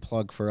quick free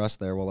plug for us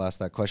there. We'll ask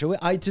that question.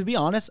 To be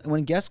honest,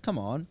 when guests come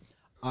on,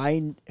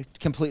 I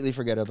completely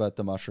forget about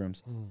the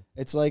mushrooms.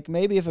 It's like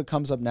maybe if it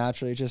comes up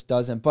naturally, it just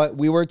doesn't. But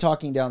we were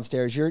talking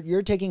downstairs.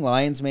 You're taking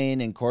lion's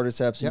mane and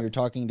cordyceps, and you're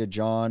talking to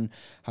John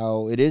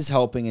how it is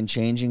helping and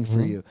changing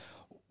for you.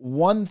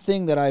 One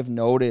thing that I've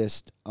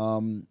noticed,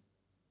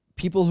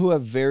 people who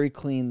have very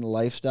clean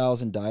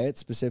lifestyles and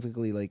diets,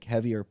 specifically like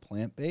heavier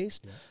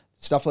plant-based,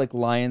 stuff like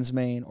lion's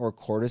mane or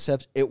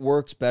cordyceps, it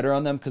works better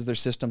on them because their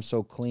system's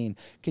so clean.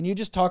 Can you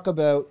just talk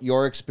about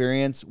your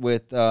experience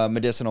with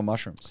medicinal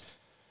mushrooms?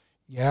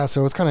 Yeah,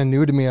 so it's kind of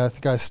new to me. I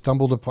think I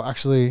stumbled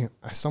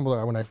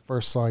when I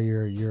first saw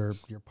your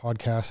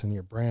podcast and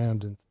your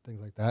brand and things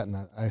like that,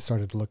 and I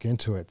started to look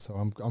into it. So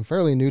I'm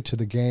fairly new to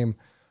the game,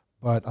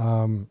 but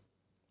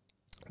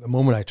the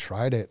moment I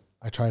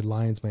tried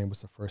lion's mane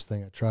was the first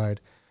thing I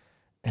tried,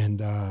 and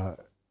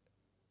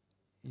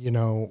you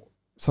know,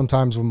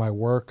 sometimes with my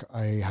work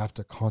I have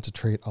to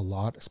concentrate a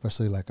lot,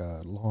 especially like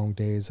long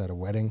days at a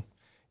wedding.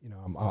 You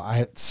know, I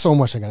had so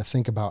much I got to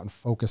think about and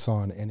focus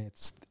on, and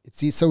it's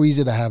so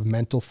easy to have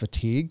mental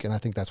fatigue, and I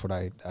think that's what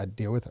I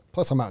deal with.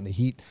 Plus, I'm out in the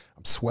heat,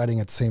 I'm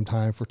sweating at the same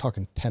time. If we're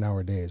talking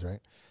 10-hour days,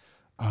 right?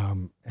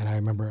 And I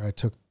remember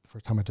the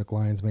first time I took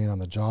lion's mane on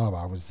the job,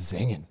 I was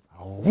zinging.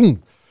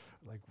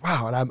 like,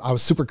 wow. And I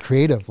was super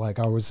creative. Like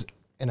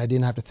and I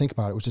didn't have to think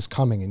about it. It was just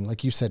coming. And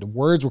like you said,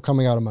 words were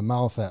coming out of my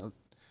mouth that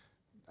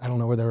I don't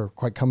know where they were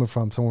quite coming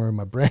from, somewhere in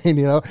my brain,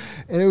 you know?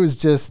 And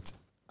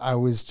I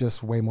was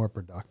just way more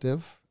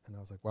productive. And I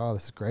was like, wow,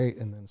 this is great.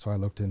 And then, so I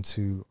looked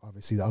into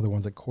obviously the other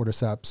ones like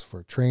cordyceps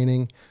for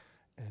training.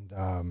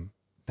 And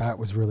that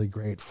was really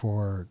great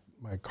for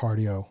my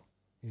cardio,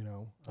 you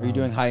know. Are you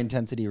doing high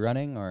intensity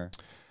running or?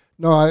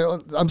 No,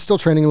 I'm still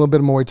training a little bit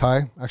of Muay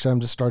Thai. Actually, I'm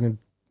just starting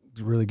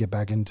to really get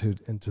back into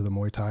the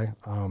Muay Thai,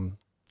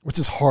 which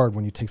is hard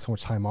when you take so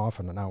much time off.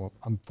 And now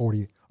I'm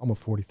 40,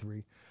 almost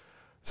 43.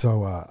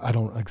 So I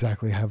don't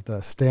exactly have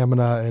the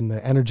stamina and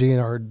the energy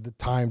or the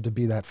time to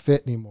be that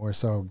fit anymore.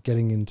 So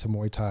getting into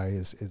Muay Thai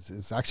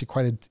is actually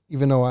quite,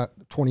 even though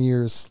 20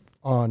 years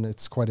on,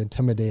 it's quite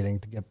intimidating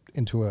to get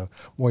into a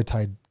Muay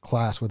Thai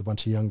class with a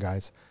bunch of young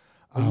guys.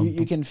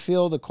 You can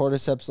feel the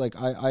cordyceps. Like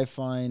I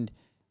find,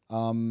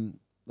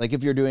 like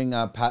if you're doing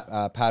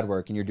pad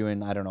work and you're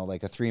doing, I don't know,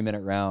 like a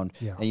 3-minute round,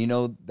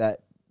 and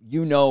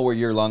you know where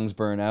your lungs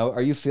burn out.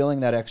 Are you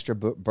feeling that extra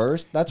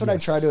burst? That's what I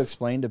try to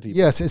explain to people.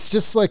 Yes, it's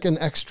just like an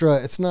extra.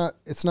 It's not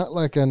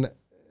like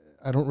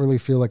I don't really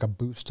feel like a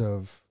boost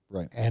of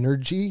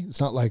energy.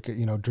 It's not like,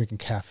 you know, drinking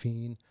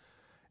caffeine.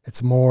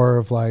 It's more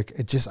of like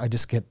I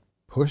just get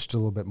pushed a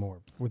little bit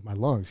more with my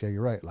lungs. Yeah,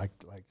 you're right. Like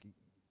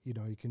you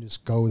know, you can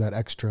just go that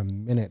extra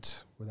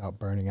minute without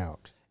burning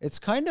out. It's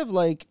kind of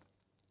like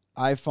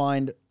I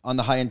find on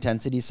the high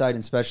intensity side,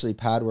 and especially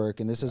pad work,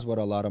 and this is what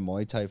a lot of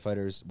Muay Thai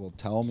fighters will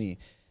tell me.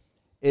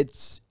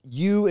 It's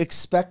you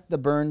expect the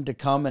burn to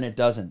come and it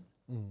doesn't.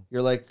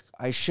 You're like,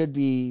 I should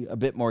be a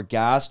bit more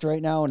gassed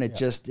right now, and it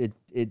just it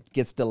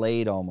gets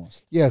delayed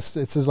almost. Yes,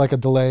 it's just like a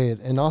delay,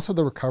 and also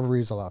the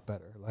recovery is a lot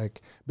better.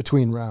 Like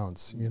between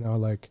rounds, you know,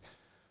 like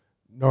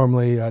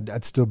normally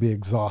I'd still be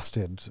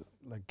exhausted,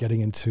 like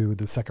getting into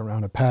the second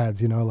round of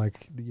pads. You know,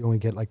 like you only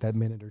get like that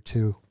minute or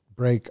two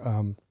break.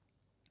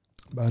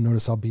 But I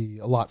notice I'll be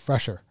a lot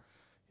fresher,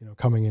 you know,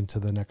 coming into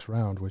the next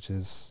round, which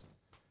is,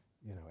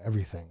 you know,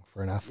 everything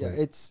for an athlete.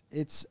 Yeah,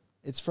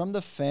 it's from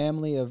the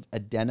family of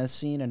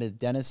adenosine, and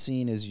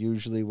adenosine is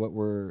usually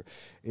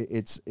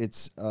it's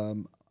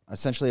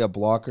essentially a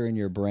blocker in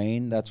your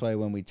brain. That's why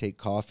when we take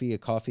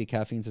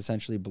caffeine is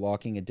essentially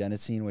blocking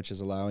adenosine, which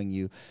is allowing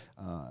you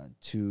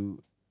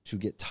to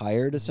get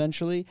tired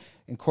essentially.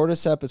 And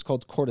cordyceps is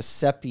called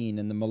cordycepine,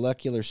 and the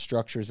molecular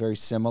structure is very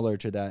similar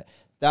to that.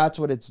 That's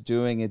what it's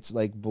doing. It's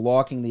like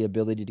blocking the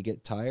ability to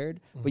get tired.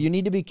 But you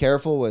need to be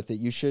careful with it.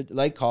 You should,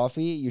 like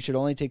coffee, you should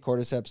only take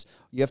cordyceps.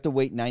 You have to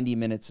wait 90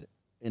 minutes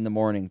in the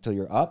morning till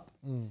you're up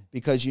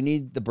because you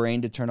need the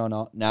brain to turn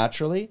on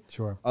naturally.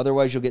 Sure.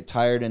 Otherwise, you'll get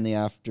tired in the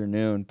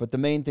afternoon. But the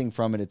main thing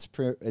from it,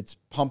 it's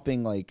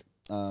pumping like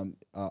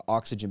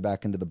oxygen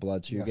back into the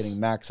blood. So you're getting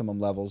maximum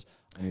levels.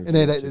 And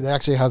it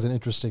actually has an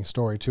interesting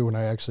story too. When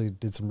I actually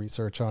did some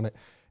research on it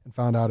and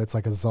found out it's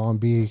like a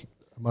zombie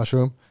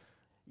mushroom.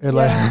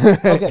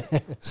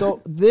 Okay.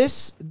 So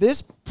this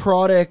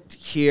product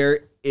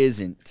here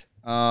isn't.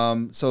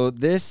 So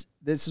this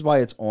is why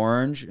it's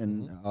orange,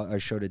 and I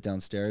showed it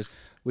downstairs.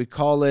 We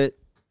call it.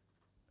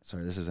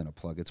 Sorry, this isn't a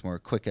plug. It's more a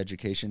quick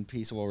education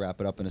piece. We'll wrap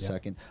it up in a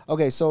second.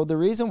 Okay, so the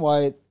reason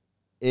why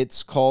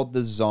it's called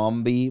the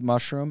zombie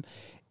mushroom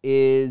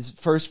is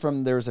first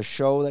there's a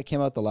show that came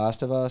out, The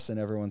Last of Us, and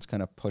everyone's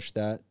kind of pushed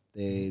that.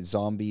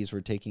 Zombies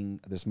were taking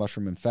this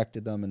mushroom,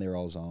 infected them, and they were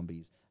all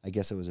zombies. I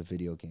guess it was a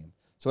video game.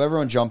 So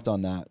everyone jumped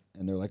on that,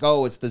 and they're like,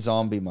 oh, it's the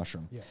zombie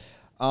mushroom. Yeah.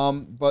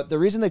 But the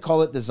reason they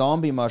call it the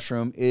zombie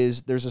mushroom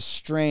is there's a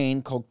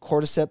strain called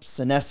Cordyceps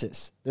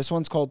sinensis. This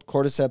one's called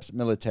Cordyceps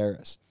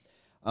militaris.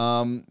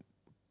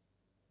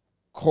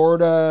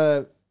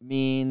 Corda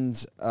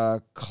means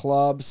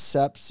club,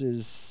 seps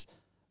is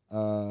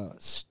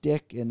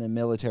stick, and then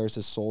militaris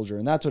is soldier.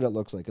 And that's what it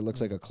looks like. It looks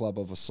like a club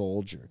of a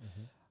soldier.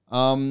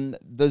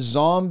 The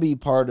zombie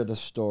part of the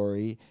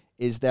story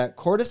is that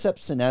Cordyceps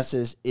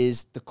sinensis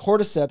is the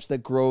cordyceps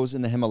that grows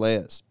in the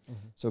Himalayas.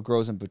 So it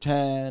grows in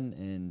Bhutan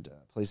and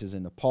places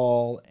in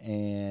Nepal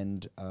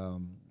and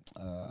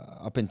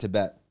up in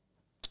Tibet.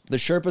 The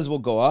Sherpas will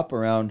go up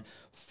around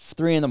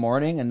 3 a.m.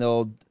 and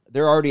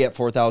they're already at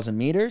 4,000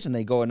 meters, and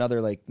they go another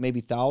like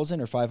maybe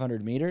 1,000 or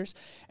 500 meters,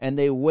 and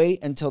they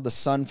wait until the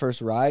sun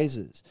first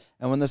rises.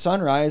 And when the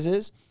sun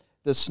rises,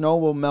 the snow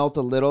will melt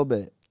a little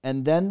bit.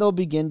 And then they'll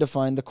begin to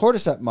find the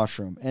cordyceps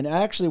mushroom. And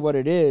actually what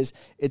it is,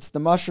 it's the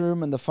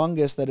mushroom and the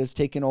fungus that has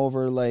taken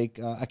over like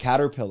a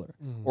caterpillar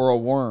or a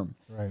worm.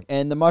 Right.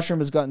 And the mushroom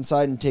has got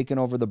inside and taken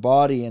over the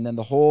body. And then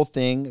the whole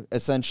thing,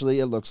 essentially,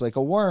 it looks like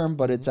a worm,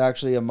 but it's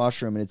actually a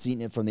mushroom, and it's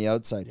eating it from the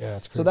outside. Yeah,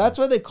 it's crazy. So that's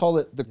why they call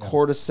it the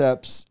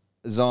cordyceps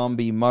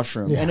zombie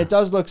mushroom. Yeah. And it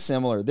does look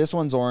similar. This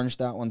one's orange.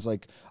 That one's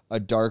like a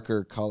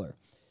darker color.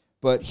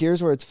 But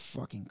here's where it's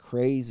fucking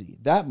crazy.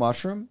 That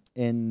mushroom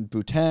in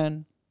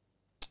Bhutan,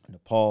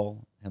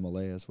 Nepal,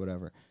 Himalayas,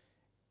 whatever,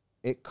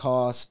 it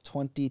costs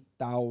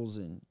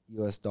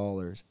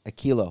 $20,000 a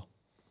kilo.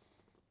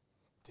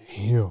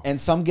 Damn. And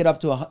some get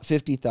up to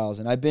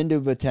 50,000. I've been to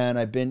Bhutan.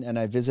 I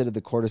visited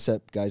the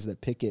cordyceps guys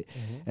that pick it,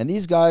 and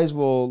these guys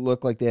will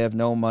look like they have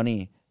no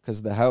money because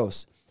of the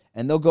house,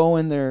 and they'll go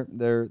in their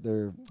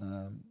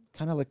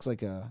kind of looks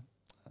like a,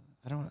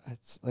 I don't know,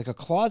 it's like a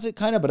closet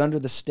kind of, but under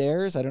the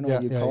stairs. I don't know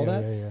what you call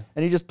that. Yeah.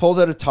 And he just pulls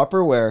out a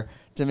Tupperware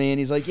to me, and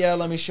he's like, "Yeah,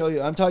 let me show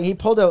you." He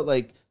pulled out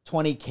like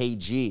 20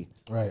 kg.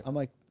 Right. I'm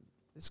like,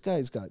 this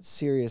guy's got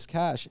serious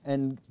cash,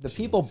 and the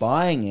people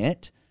buying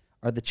it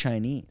are the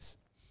Chinese.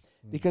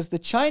 Because the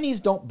Chinese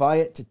don't buy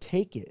it to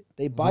take it.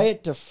 They buy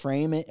it to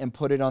frame it and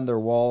put it on their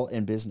wall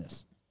in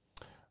business.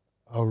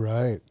 Oh,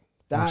 right.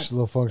 That's a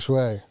little feng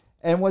shui.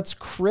 And what's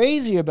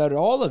crazy about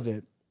all of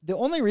it, the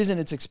only reason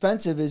it's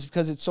expensive is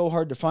because it's so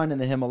hard to find in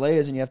the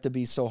Himalayas, and you have to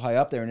be so high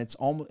up there, and it's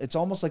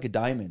almost like a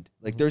diamond.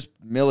 Like there's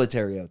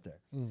military out there.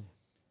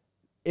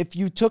 If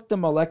you took the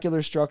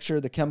molecular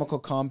structure, the chemical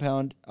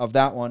compound of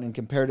that one, and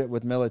compared it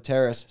with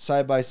Militaris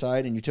side by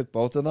side, and you took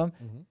both of them,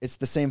 it's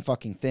the same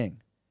fucking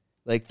thing.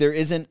 Like there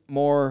isn't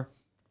more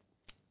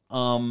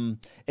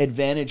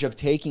advantage of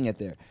taking it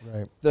there.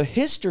 Right. The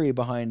history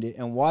behind it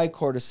and why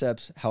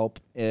cordyceps help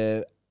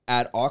add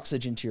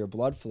oxygen to your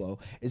blood flow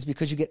is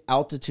because you get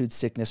altitude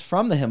sickness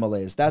from the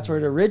Himalayas. That's where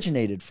it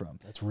originated from.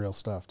 That's real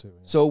stuff too.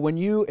 Yeah. So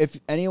if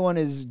anyone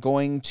is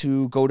going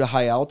to go to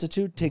high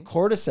altitude, take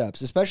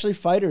cordyceps, especially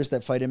fighters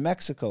that fight in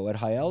Mexico at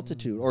high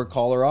altitude or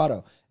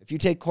Colorado. If you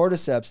take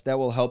cordyceps, that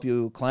will help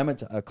you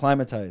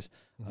acclimatize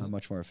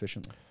much more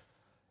efficiently.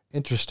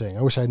 Interesting.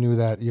 I wish I knew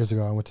that years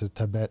ago. I went to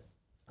Tibet,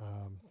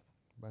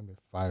 maybe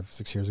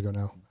 5-6 years ago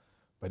now.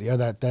 But yeah,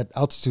 that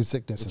altitude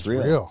sickness is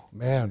real,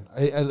 man.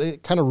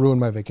 It kind of ruined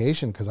my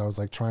vacation because I was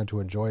like trying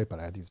to enjoy it, but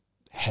I had these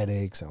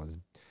headaches. As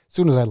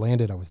soon as I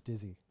landed, I was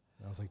dizzy.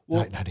 I was like,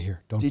 not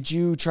here. Don't. Did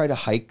you try to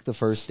hike the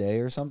first day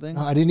or something?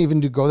 No, I didn't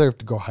even go there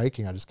to go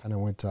hiking. I just kind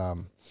of went. I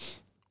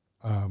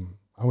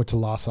went to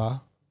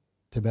Lhasa,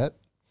 Tibet,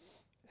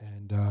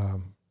 and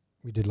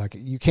we did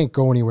you can't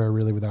go anywhere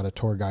really without a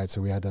tour guide. So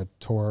we had a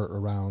tour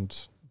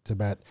around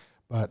Tibet,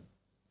 but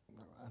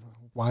I don't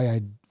know why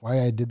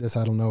I did this,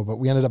 I don't know. But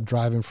we ended up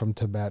driving from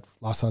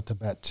Lhasa,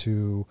 Tibet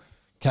to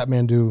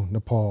Kathmandu,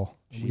 Nepal.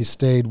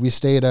 Jeez. We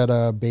stayed at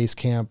a base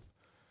camp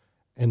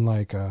in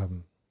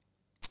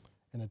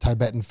in a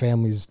Tibetan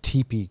family's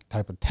teepee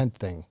type of tent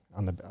thing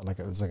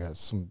it was like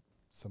some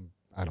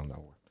I don't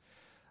know.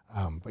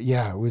 But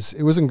yeah, it was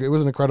an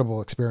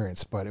incredible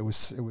experience, but it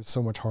was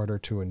so much harder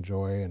to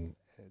enjoy, and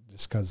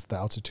just because the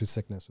altitude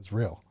sickness was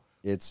real.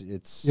 It's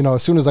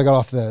as soon as I got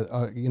off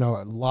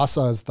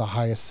Lhasa is the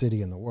highest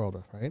city in the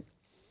world, right?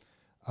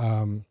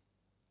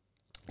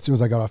 As soon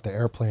as I got off the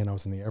airplane, I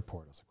was in the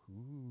airport. I was like,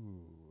 ooh,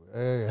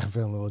 hey, I'm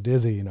feeling a little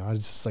dizzy. I was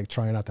just like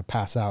trying not to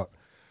pass out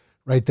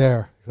right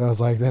there. So I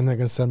was like, then they're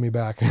gonna send me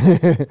back.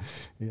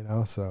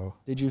 So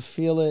did you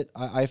feel it?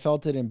 I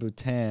felt it in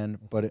Bhutan,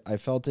 but I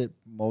felt it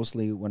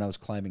mostly when I was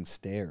climbing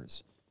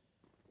stairs.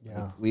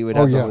 Yeah, we would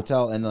have the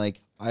hotel, and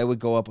I would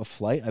go up a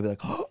flight. I'd be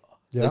like, oh,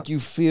 like you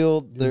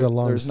feel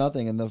there's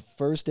nothing. And the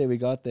first day we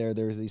got there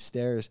was these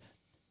stairs,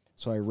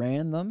 so I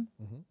ran them.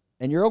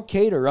 And you're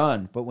okay to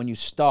run, but when you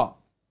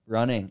stop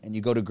running and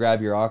you go to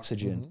grab your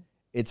oxygen,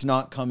 it's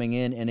not coming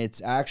in, and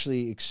it's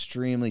actually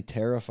extremely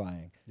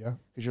terrifying. Yeah,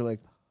 because you're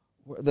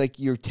like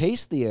you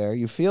taste the air,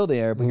 you feel the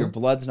air, but your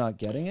blood's not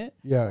getting it.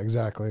 Yeah,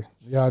 exactly.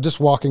 Yeah, just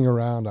walking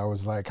around, I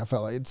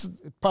felt like it's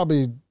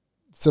probably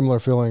similar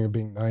feeling of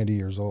being 90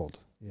 years old.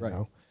 You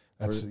know,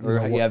 that's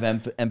you have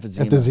emphysema.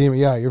 Emphysema.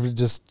 Yeah, you're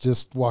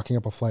just walking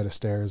up a flight of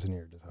stairs, and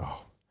you're just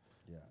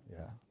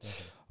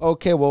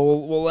Okay,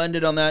 well, we'll end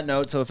it on that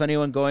note. So if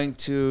anyone going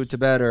to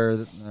Tibet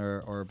or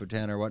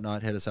Bhutan or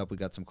whatnot, hit us up. We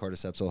got some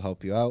cordyceps that'll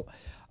help you out.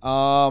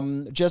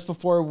 Just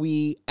before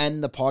we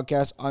end the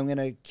podcast, I'm going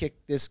to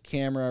kick this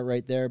camera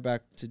right there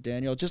back to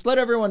Daniel. Just let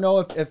everyone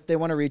know if they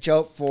want to reach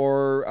out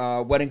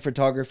for wedding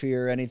photography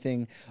or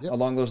anything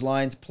along those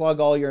lines. Plug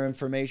all your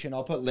information.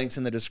 I'll put links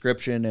in the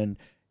description and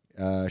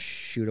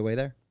shoot away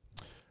there.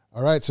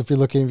 All right. So if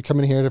you're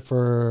coming here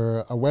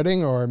for a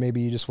wedding, or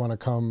maybe you just want to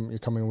you're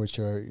coming with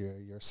your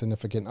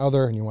significant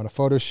other and you want a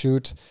photo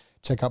shoot,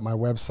 check out my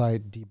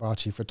website,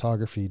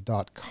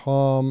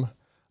 dbaciphotography.com.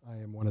 I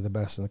am one of the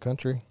best in the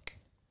country.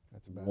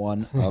 That's about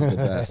one of the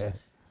best.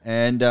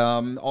 And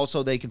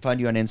also they can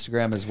find you on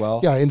Instagram as well.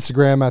 Yeah,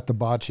 Instagram at the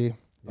Baci.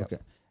 Yep.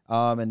 Okay.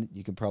 And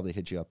you can probably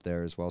hit you up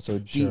there as well. So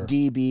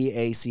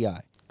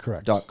DBACI.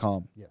 Correct.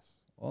 .com. Yes.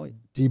 Oh,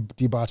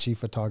 Baci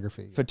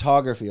Photography.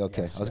 Photography,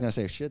 okay. Yes, I was going to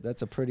say, shit,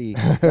 that's a pretty...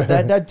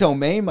 that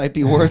domain might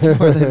be worth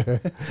more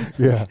than...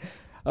 Yeah.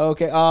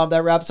 Okay,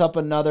 that wraps up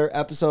another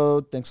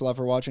episode. Thanks a lot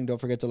for watching. Don't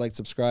forget to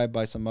subscribe,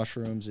 buy some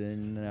mushrooms,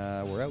 and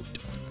we're out.